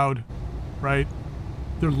 they're loud, right?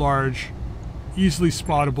 They're large, easily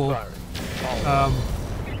spottable,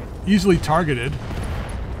 easily targeted.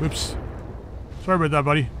 Whoops. Sorry about that,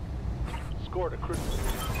 buddy. Scored a critical.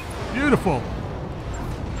 Beautiful.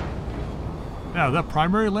 Now, that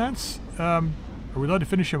primary lance, are we allowed to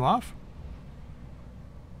finish him off?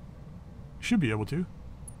 Should be able to.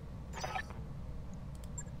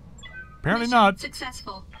 Apparently Mission not.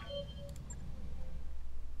 Successful.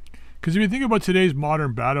 Because if you think about today's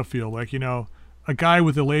modern battlefield, like, you know, a guy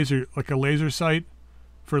with a laser, like a laser sight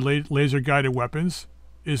for laser guided weapons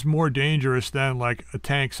is more dangerous than like a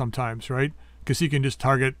tank sometimes, right? Because he can just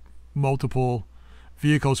target multiple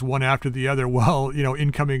vehicles one after the other while, you know,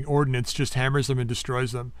 incoming ordnance just hammers them and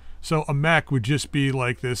destroys them. So a mech would just be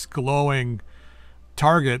like this glowing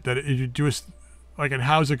target that you just, like, and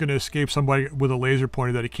how's it going to escape somebody with a laser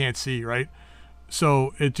pointer that it can't see, right?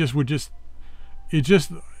 So it just would just,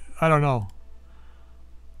 I don't know,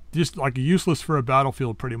 just like useless for a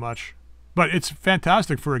battlefield pretty much. But it's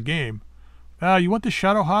fantastic for a game. You want the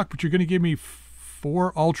Shadowhawk, but you're going to give me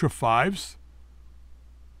 4 Ultra 5s?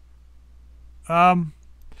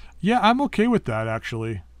 Yeah, I'm okay with that,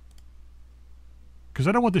 actually. Because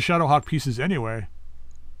I don't want the Shadowhawk pieces anyway.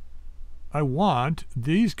 I want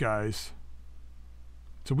these guys.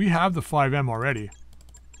 So we have the 5M already.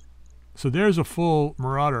 So there's a full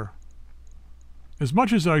Marauder. As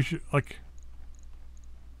much as I should, like,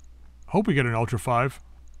 hope we get an Ultra 5.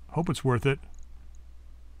 Hope it's worth it.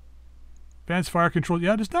 Advanced fire control.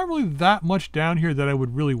 Yeah, there's not really that much down here that I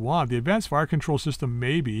would really want. The advanced fire control system,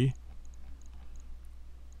 maybe.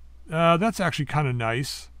 That's actually kind of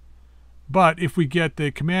nice. But if we get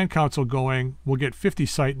the command console going, we'll get 50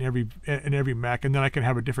 sight in every mech, and then I can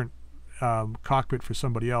have a different cockpit for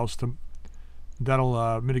somebody else.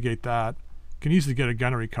 That'll mitigate that. Can easily get a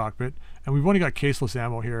gunnery cockpit, and we've only got caseless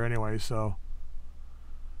ammo here anyway, so.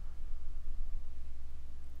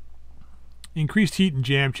 Increased heat and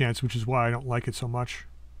jam chance, which is why I don't like it so much.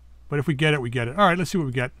 But if we get it, we get it. All right, let's see what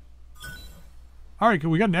we get. All right,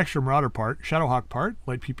 we got an extra Marauder part, Shadowhawk part,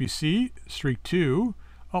 light PPC, Streak 2.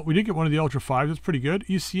 Oh, we did get one of the Ultra 5s. That's pretty good.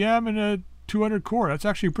 ECM and a 200 core. That's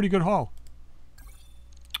actually a pretty good haul.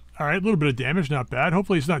 All right, a little bit of damage, not bad.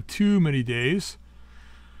 Hopefully it's not too many days.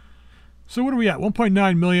 So what are we at?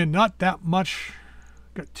 1.9 million, not that much.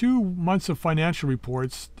 Got 2 months of financial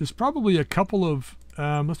reports. There's probably a couple of,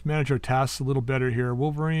 let's manage our tasks a little better here.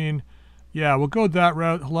 Wolverine, yeah, we'll go that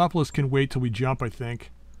route. Holopolis can wait till we jump, I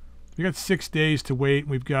think. We got 6 days to wait.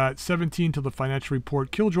 We've got 17 till the financial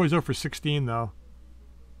report. Killjoy's out for 16, though.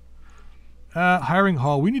 Hiring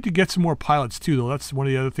hall. We need to get some more pilots, too, though. That's one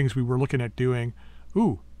of the other things we were looking at doing.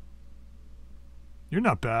 Ooh. You're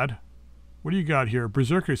not bad. What do you got here?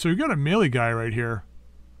 Berserker. So you got a melee guy right here.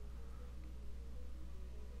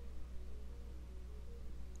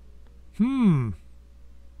 Do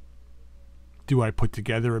I put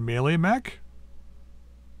together a melee mech?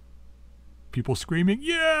 People screaming,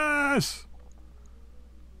 yes!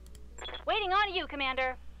 Waiting on you,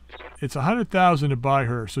 Commander. It's 100,000 to buy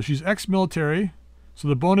her. So she's ex-military. So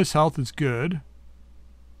the bonus health is good.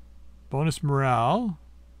 Bonus morale.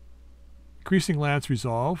 Increasing lance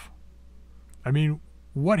resolve. I mean,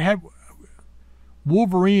 what have...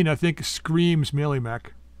 Wolverine, I think, screams melee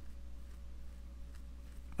mech.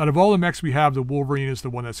 Out of all the mechs we have, the Wolverine is the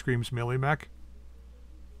one that screams melee mech.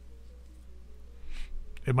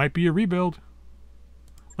 It might be a rebuild.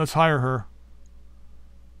 Let's hire her.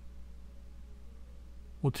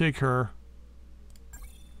 We'll take her.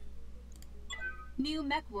 New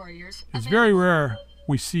mech warriors. It's very rare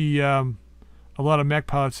we see a lot of mech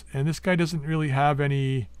pilots, and this guy doesn't really have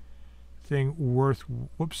anything worth...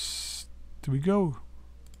 Whoops. Do we go?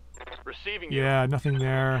 Receiving you. Yeah, nothing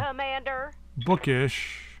there. Commander.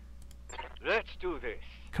 Bookish. Let's do this.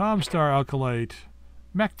 Comstar Alkalite.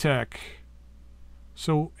 Mech Tech.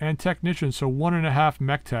 So, and Technician, so 1.5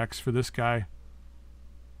 mech techs for this guy.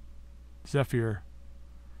 Zephyr.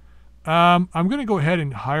 I'm going to go ahead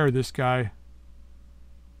and hire this guy.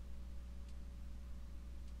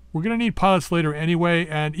 We're going to need pilots later anyway,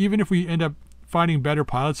 and even if we end up finding better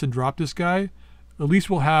pilots and drop this guy, at least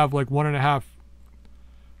we'll have like 1.5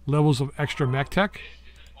 levels of extra mech tech.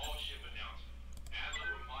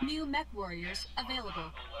 New mech warriors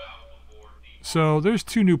available. So there's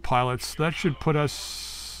 2 new pilots. That should put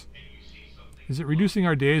us... Is it reducing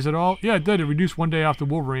our days at all? Yeah, it did. It reduced 1 day off the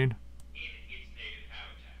Wolverine.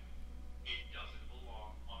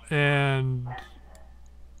 And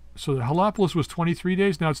so the Helepolis was 23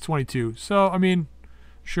 days. Now it's 22. So, I mean,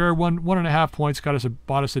 sure, 1.5 points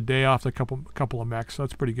bought us a day off the couple of mechs. So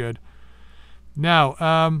that's pretty good. Now,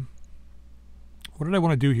 what did I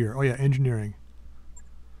want to do here? Oh, yeah, engineering.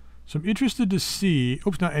 So I'm interested to see...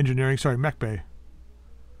 Oops, not engineering. Sorry, mech bay.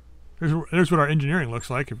 There's what our engineering looks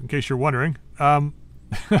like, in case you're wondering.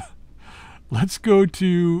 Let's go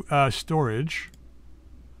to storage.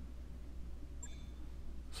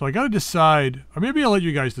 So I got to decide... Or maybe I'll let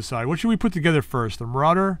you guys decide. What should we put together first? The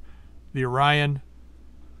Marauder? The Orion?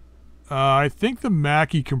 I think the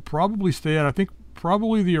Mackie can probably stay out. I think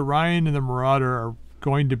probably the Orion and the Marauder are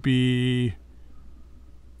going to be...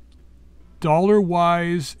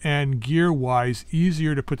 dollar-wise and gear-wise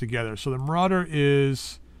easier to put together. So the Marauder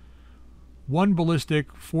is 1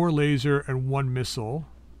 ballistic, 4 laser, and 1 missile.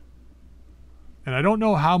 And I don't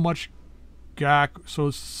know how much GAC. So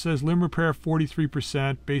it says limb repair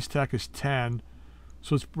 43%, base tech is 10.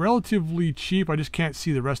 So it's relatively cheap. I just can't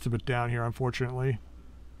see the rest of it down here, unfortunately.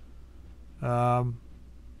 And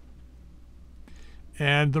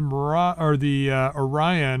the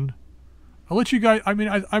Orion... I'll let you guys... I mean,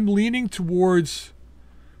 I'm leaning towards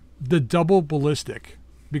the double ballistic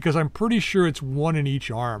because I'm pretty sure it's 1 in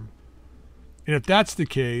each arm. And if that's the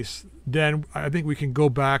case, then I think we can go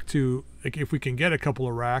back to, like, if we can get a couple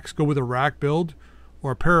of racks, go with a rack build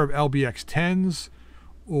or a pair of LBX 10s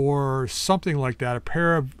or something like that, a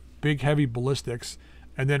pair of big heavy ballistics,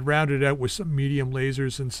 and then round it out with some medium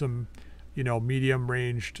lasers and some, you know, medium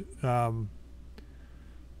ranged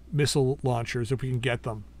missile launchers if we can get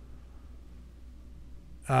them.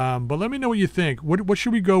 But let me know what you think. What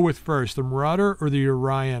should we go with first, the Marauder or the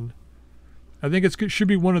Orion? I think it should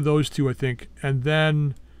be one of those 2, I think. And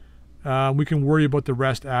then we can worry about the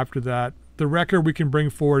rest after that. The Wrecker we can bring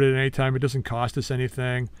forward at any time. It doesn't cost us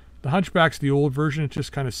anything. The Hunchback's the old version. It's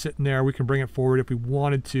just kind of sitting there. We can bring it forward if we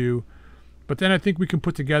wanted to. But then I think we can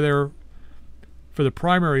put together, for the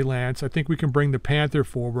primary lance, I think we can bring the Panther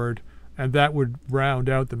forward, and that would round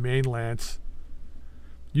out the main lance.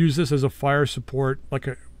 Use this as a fire support,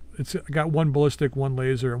 it's got 1 ballistic, 1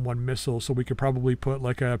 laser, and 1 missile, so we could probably put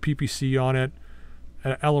like a PPC on it,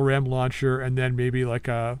 an LRM launcher, and then maybe like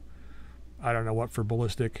a, I don't know what for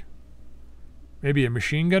ballistic, maybe a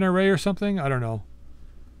machine gun array or something. I don't know.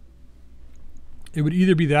 It would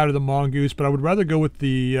either be that or the Mongoose, but I would rather go with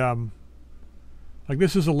the like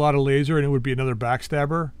this is a lot of laser, and it would be another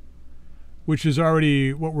backstabber, which is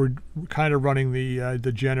already what we're kind of running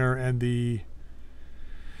the Jenner and the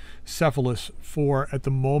Cephalus for at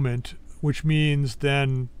the moment, which means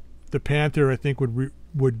then the Panther I think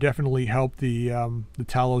would definitely help the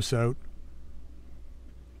Talos out.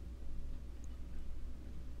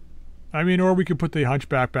 I mean, or we could put the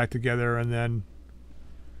Hunchback back together and then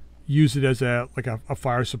use it as a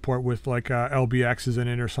fire support with like LBXs in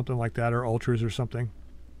it or something like that, or Ultras or something.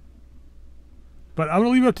 But I'm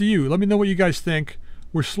gonna leave it up to you. Let me know what you guys think.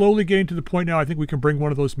 We're slowly getting to the point now I think we can bring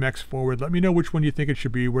one of those mechs forward. Let me know which one you think it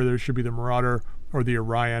should be, whether it should be the Marauder or the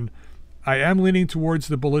Orion. I am leaning towards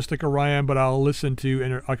the ballistic Orion, but I'll listen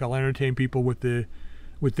to, I'll entertain people with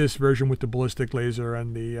this version with the ballistic laser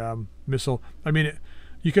and the missile. I mean,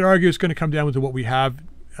 you could argue it's going to come down to what we have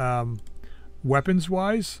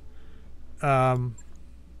weapons-wise. But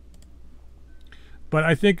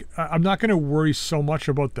I think I'm not going to worry so much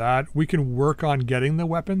about that. We can work on getting the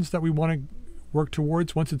weapons that we want to work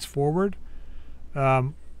towards once it's forward.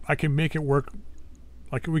 I can make it work.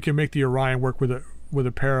 Like we can make the Orion work with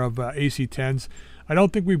a pair of AC-10s. I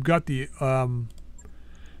don't think we've got the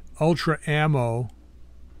Ultra ammo.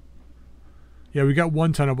 Yeah, we got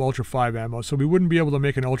 1 ton of Ultra 5 ammo, so we wouldn't be able to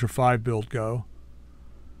make an Ultra 5 build go.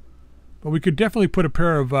 But we could definitely put a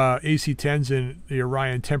pair of AC-10s in the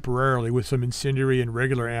Orion temporarily with some incendiary and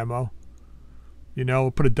regular ammo. You know,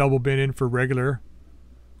 we'll put a double bin in for regular,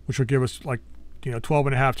 which will give us like,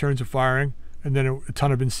 12.5 turns of firing, and then a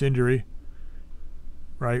ton of incendiary,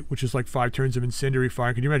 right? Which is like 5 turns of incendiary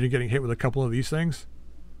firing. Can you imagine getting hit with a couple of these things?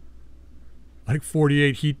 Like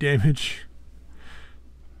 48 heat damage.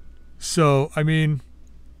 So, I mean,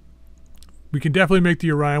 we can definitely make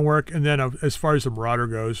the Orion work. And then as far as the Marauder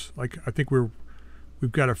goes, like I think we've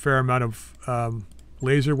got a fair amount of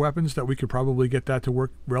laser weapons that we could probably get that to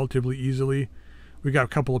work relatively easily. We got a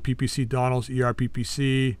couple of PPC Donalds, ER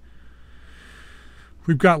PPC.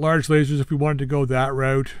 We've got large lasers if we wanted to go that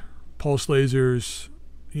route. Pulse lasers,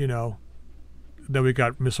 then we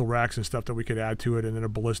got missile racks and stuff that we could add to it, and then a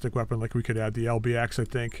ballistic weapon, like we could add the LBX, I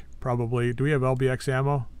think, probably. Do we have LBX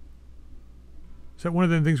ammo? Is that one of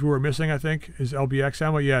the things we were missing, I think, is LBX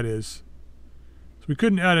ammo? Yeah, it is. So we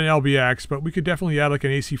couldn't add an LBX, but we could definitely add like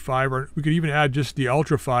an AC5, or we could even add just the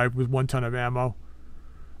Ultra 5 with 1 ton of ammo.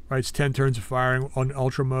 Right, it's 10 turns of firing on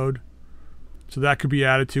Ultra mode. So that could be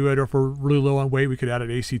added to it, or if we're really low on weight, we could add an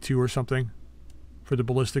AC2 or something for the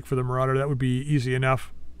ballistic for the Marauder. That would be easy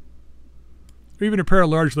enough. Or even a pair of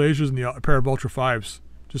large lasers and a pair of Ultra 5s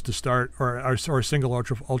just to start, or a single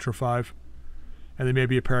Ultra 5. And then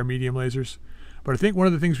maybe a pair of medium lasers. But I think one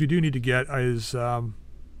of the things we do need to get is double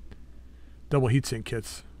heatsink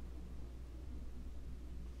kits.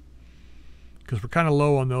 Because we're kind of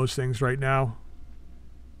low on those things right now.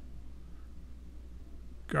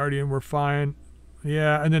 Guardian, we're fine.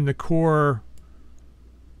 Yeah, and then the core,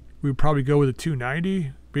 we would probably go with a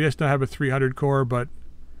 290. We just don't have a 300 core, but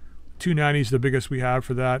 290 is the biggest we have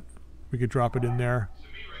for that. We could drop it in there.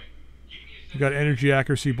 We got energy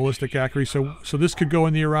accuracy, ballistic accuracy. So this could go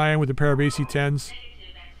in the Orion with a pair of AC-10s.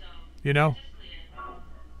 You know?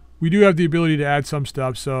 We do have the ability to add some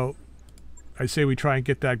stuff, so I say we try and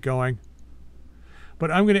get that going.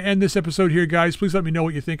 But I'm going to end this episode here, guys. Please let me know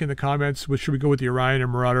what you think in the comments. Should we go with the Orion or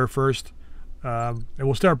Marauder first? And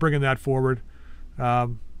we'll start bringing that forward.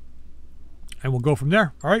 And we'll go from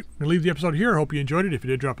there. All right, I'm going to leave the episode here. I hope you enjoyed it. If you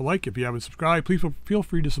did, drop a like. If you haven't subscribed, please feel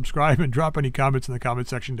free to subscribe and drop any comments in the comment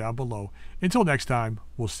section down below. Until next time,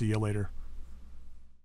 we'll see you later.